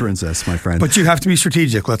a posh princess, my friend. But you have to be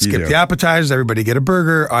strategic. Let's skip the appetizers. Everybody get a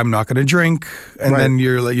burger. I'm not going to drink, and then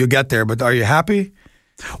you'll get there. But are you happy?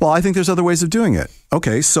 Well, I think there's other ways of doing it.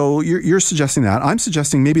 Okay, so you're suggesting that. I'm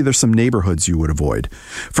suggesting maybe there's some neighborhoods you would avoid.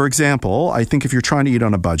 For example, I think if you're trying to eat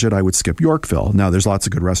on a budget, I would skip Yorkville. Now, there's lots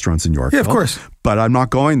of good restaurants in Yorkville. Yeah, of course. But I'm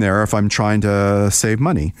not going there if I'm trying to save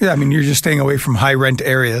money. Yeah, you're just staying away from high rent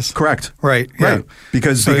areas. Correct. Right. Yeah. Right.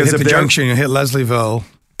 Because you hit if the junction, you hit Leslieville.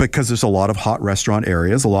 Because there's a lot of hot restaurant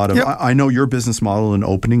areas, a lot of. I know your business model in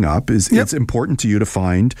opening up is it's important to you to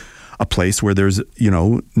find a place where there's,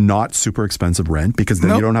 not super expensive rent, because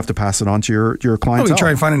then you don't have to pass it on to your clientele. We try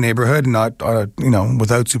and find a neighborhood, not,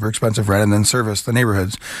 without super expensive rent, and then service the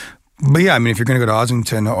neighborhoods. But yeah, if you're going to go to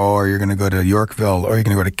Ossington or you're going to go to Yorkville or you're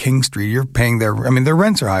going to go to King Street, you're paying their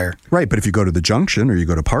rents are higher. Right. But if you go to the Junction or you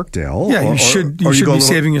go to Parkdale. Yeah, you should be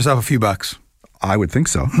saving yourself a few bucks. I would think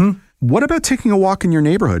so. Mm-hmm. What about taking a walk in your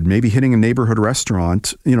neighborhood? Maybe hitting a neighborhood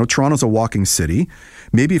restaurant. Toronto's a walking city.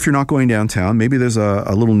 Maybe if you're not going downtown, maybe there's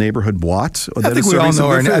a little neighborhood boîte. I think we all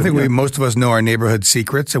know most of us know our neighborhood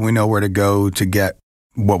secrets, and we know where to go to get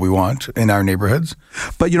what we want in our neighborhoods.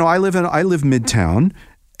 But I live Midtown.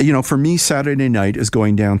 For me, Saturday night is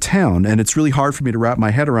going downtown, and it's really hard for me to wrap my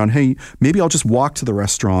head around, hey, maybe I'll just walk to the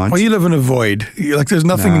restaurant. Well, you live in a void. There's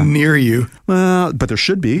nothing near you. Well, but there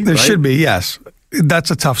should be. There should be, yes.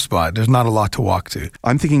 That's a tough spot. There's not a lot to walk to.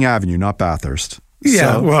 I'm thinking Avenue, not Bathurst.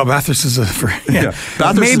 Yeah, well, Bathurst is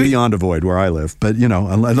Bathurst is beyond a void where I live. But,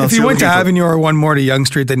 unless if you went to Avenue or one more to Yonge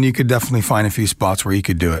Street, then you could definitely find a few spots where you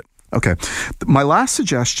could do it. Okay. My last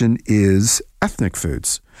suggestion is ethnic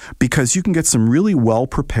foods, because you can get some really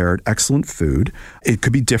well-prepared, excellent food. It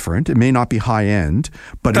could be different. It may not be high-end,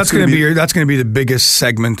 but that's going to be the biggest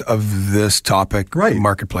segment of this topic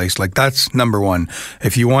marketplace. That's number one.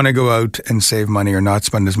 If you want to go out and save money or not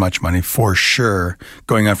spend as much money, for sure,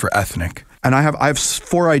 going out for ethnic. And I have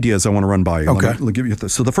 4 ideas I want to run by you. Okay. Let me give you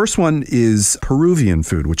this. So the first one is Peruvian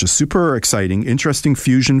food, which is super exciting, interesting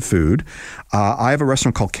fusion food. I have a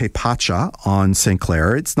restaurant called Que Pacha on St.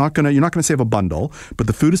 Clair. You're not going to save a bundle, but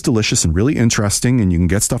the food is delicious and really interesting, and you can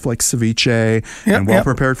get stuff like ceviche and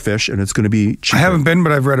well-prepared fish, and it's going to be cheaper. I haven't been,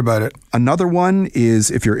 but I've read about it. Another one is,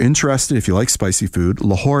 if you're interested, if you like spicy food,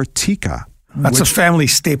 Lahore Tikka. That's a family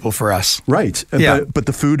staple for us. Right. Yeah. But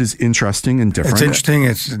the food is interesting and different. It's interesting.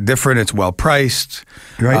 It's different. It's well priced.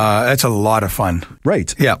 Right. It's a lot of fun.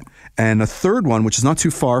 Right. Yeah. And a third one, which is not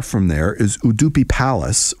too far from there, is Udupi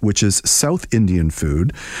Palace, which is South Indian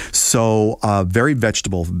food. So very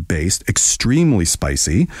vegetable-based, extremely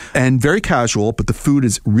spicy, and very casual, but the food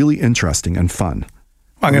is really interesting and fun.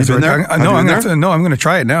 I'm going to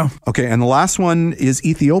try it now. Okay, and the last one is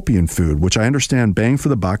Ethiopian food, which I understand, bang for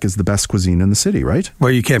the buck, is the best cuisine in the city, right?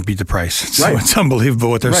 Well, you can't beat the price. It's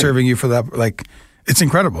unbelievable what they're serving you for that. It's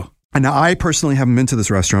incredible. And now, I personally haven't been to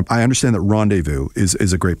this restaurant. I understand that Rendezvous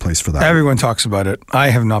is a great place for that. Everyone talks about it. I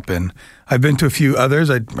have not been. I've been to a few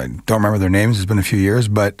others. I don't remember their names. It's been a few years,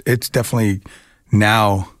 but it's definitely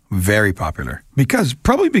now very popular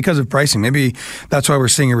probably because of pricing. Maybe that's why we're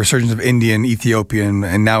seeing a resurgence of Indian, Ethiopian,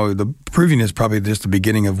 and now the Peruvian is probably just the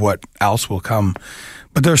beginning of what else will come.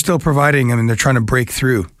 But they're still providing. They're trying to break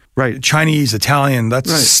through. Right. Chinese, Italian,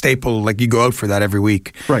 that's a staple. You go out for that every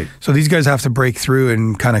week. Right. So these guys have to break through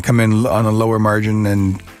and kind of come in on a lower margin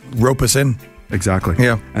and rope us in. Exactly.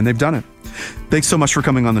 Yeah. And they've done it. Thanks so much for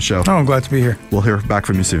coming on the show. Oh, I'm glad to be here. We'll hear back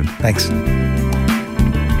from you soon. Thanks.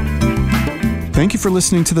 Thank you for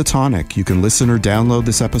listening to The Tonic. You can listen or download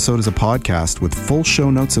this episode as a podcast with full show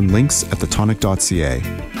notes and links at thetonic.ca.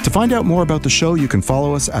 To find out more about the show, you can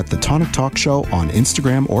follow us at The Tonic Talk Show on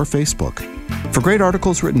Instagram or Facebook. For great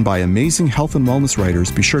articles written by amazing health and wellness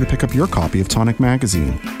writers, be sure to pick up your copy of Tonic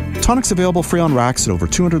Magazine. Tonic's available free on racks at over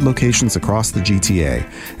 200 locations across the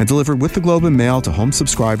GTA and delivered with the Globe and Mail to home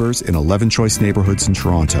subscribers in 11 choice neighborhoods in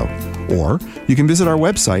Toronto. Or you can visit our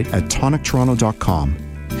website at tonictoronto.com.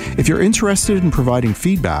 If you're interested in providing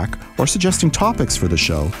feedback or suggesting topics for the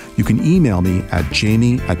show, you can email me at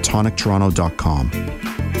jamie@tonictoronto.com.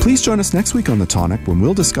 Please join us next week on The Tonic when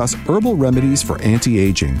we'll discuss herbal remedies for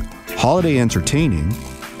anti-aging, holiday entertaining,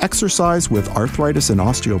 exercise with arthritis and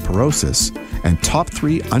osteoporosis, and top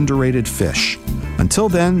 3 underrated fish. Until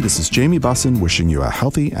then, this is Jamie Bussin wishing you a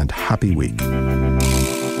healthy and happy week.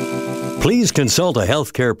 Please consult a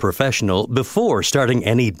healthcare professional before starting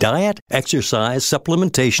any diet, exercise,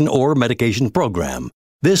 supplementation, or medication program.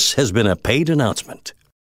 This has been a paid announcement.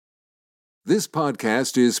 This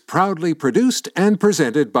podcast is proudly produced and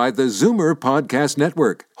presented by the Zoomer Podcast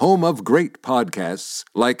Network, home of great podcasts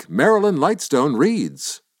like Marilyn Lightstone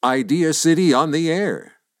Reads, Idea City on the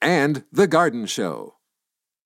Air, and The Garden Show.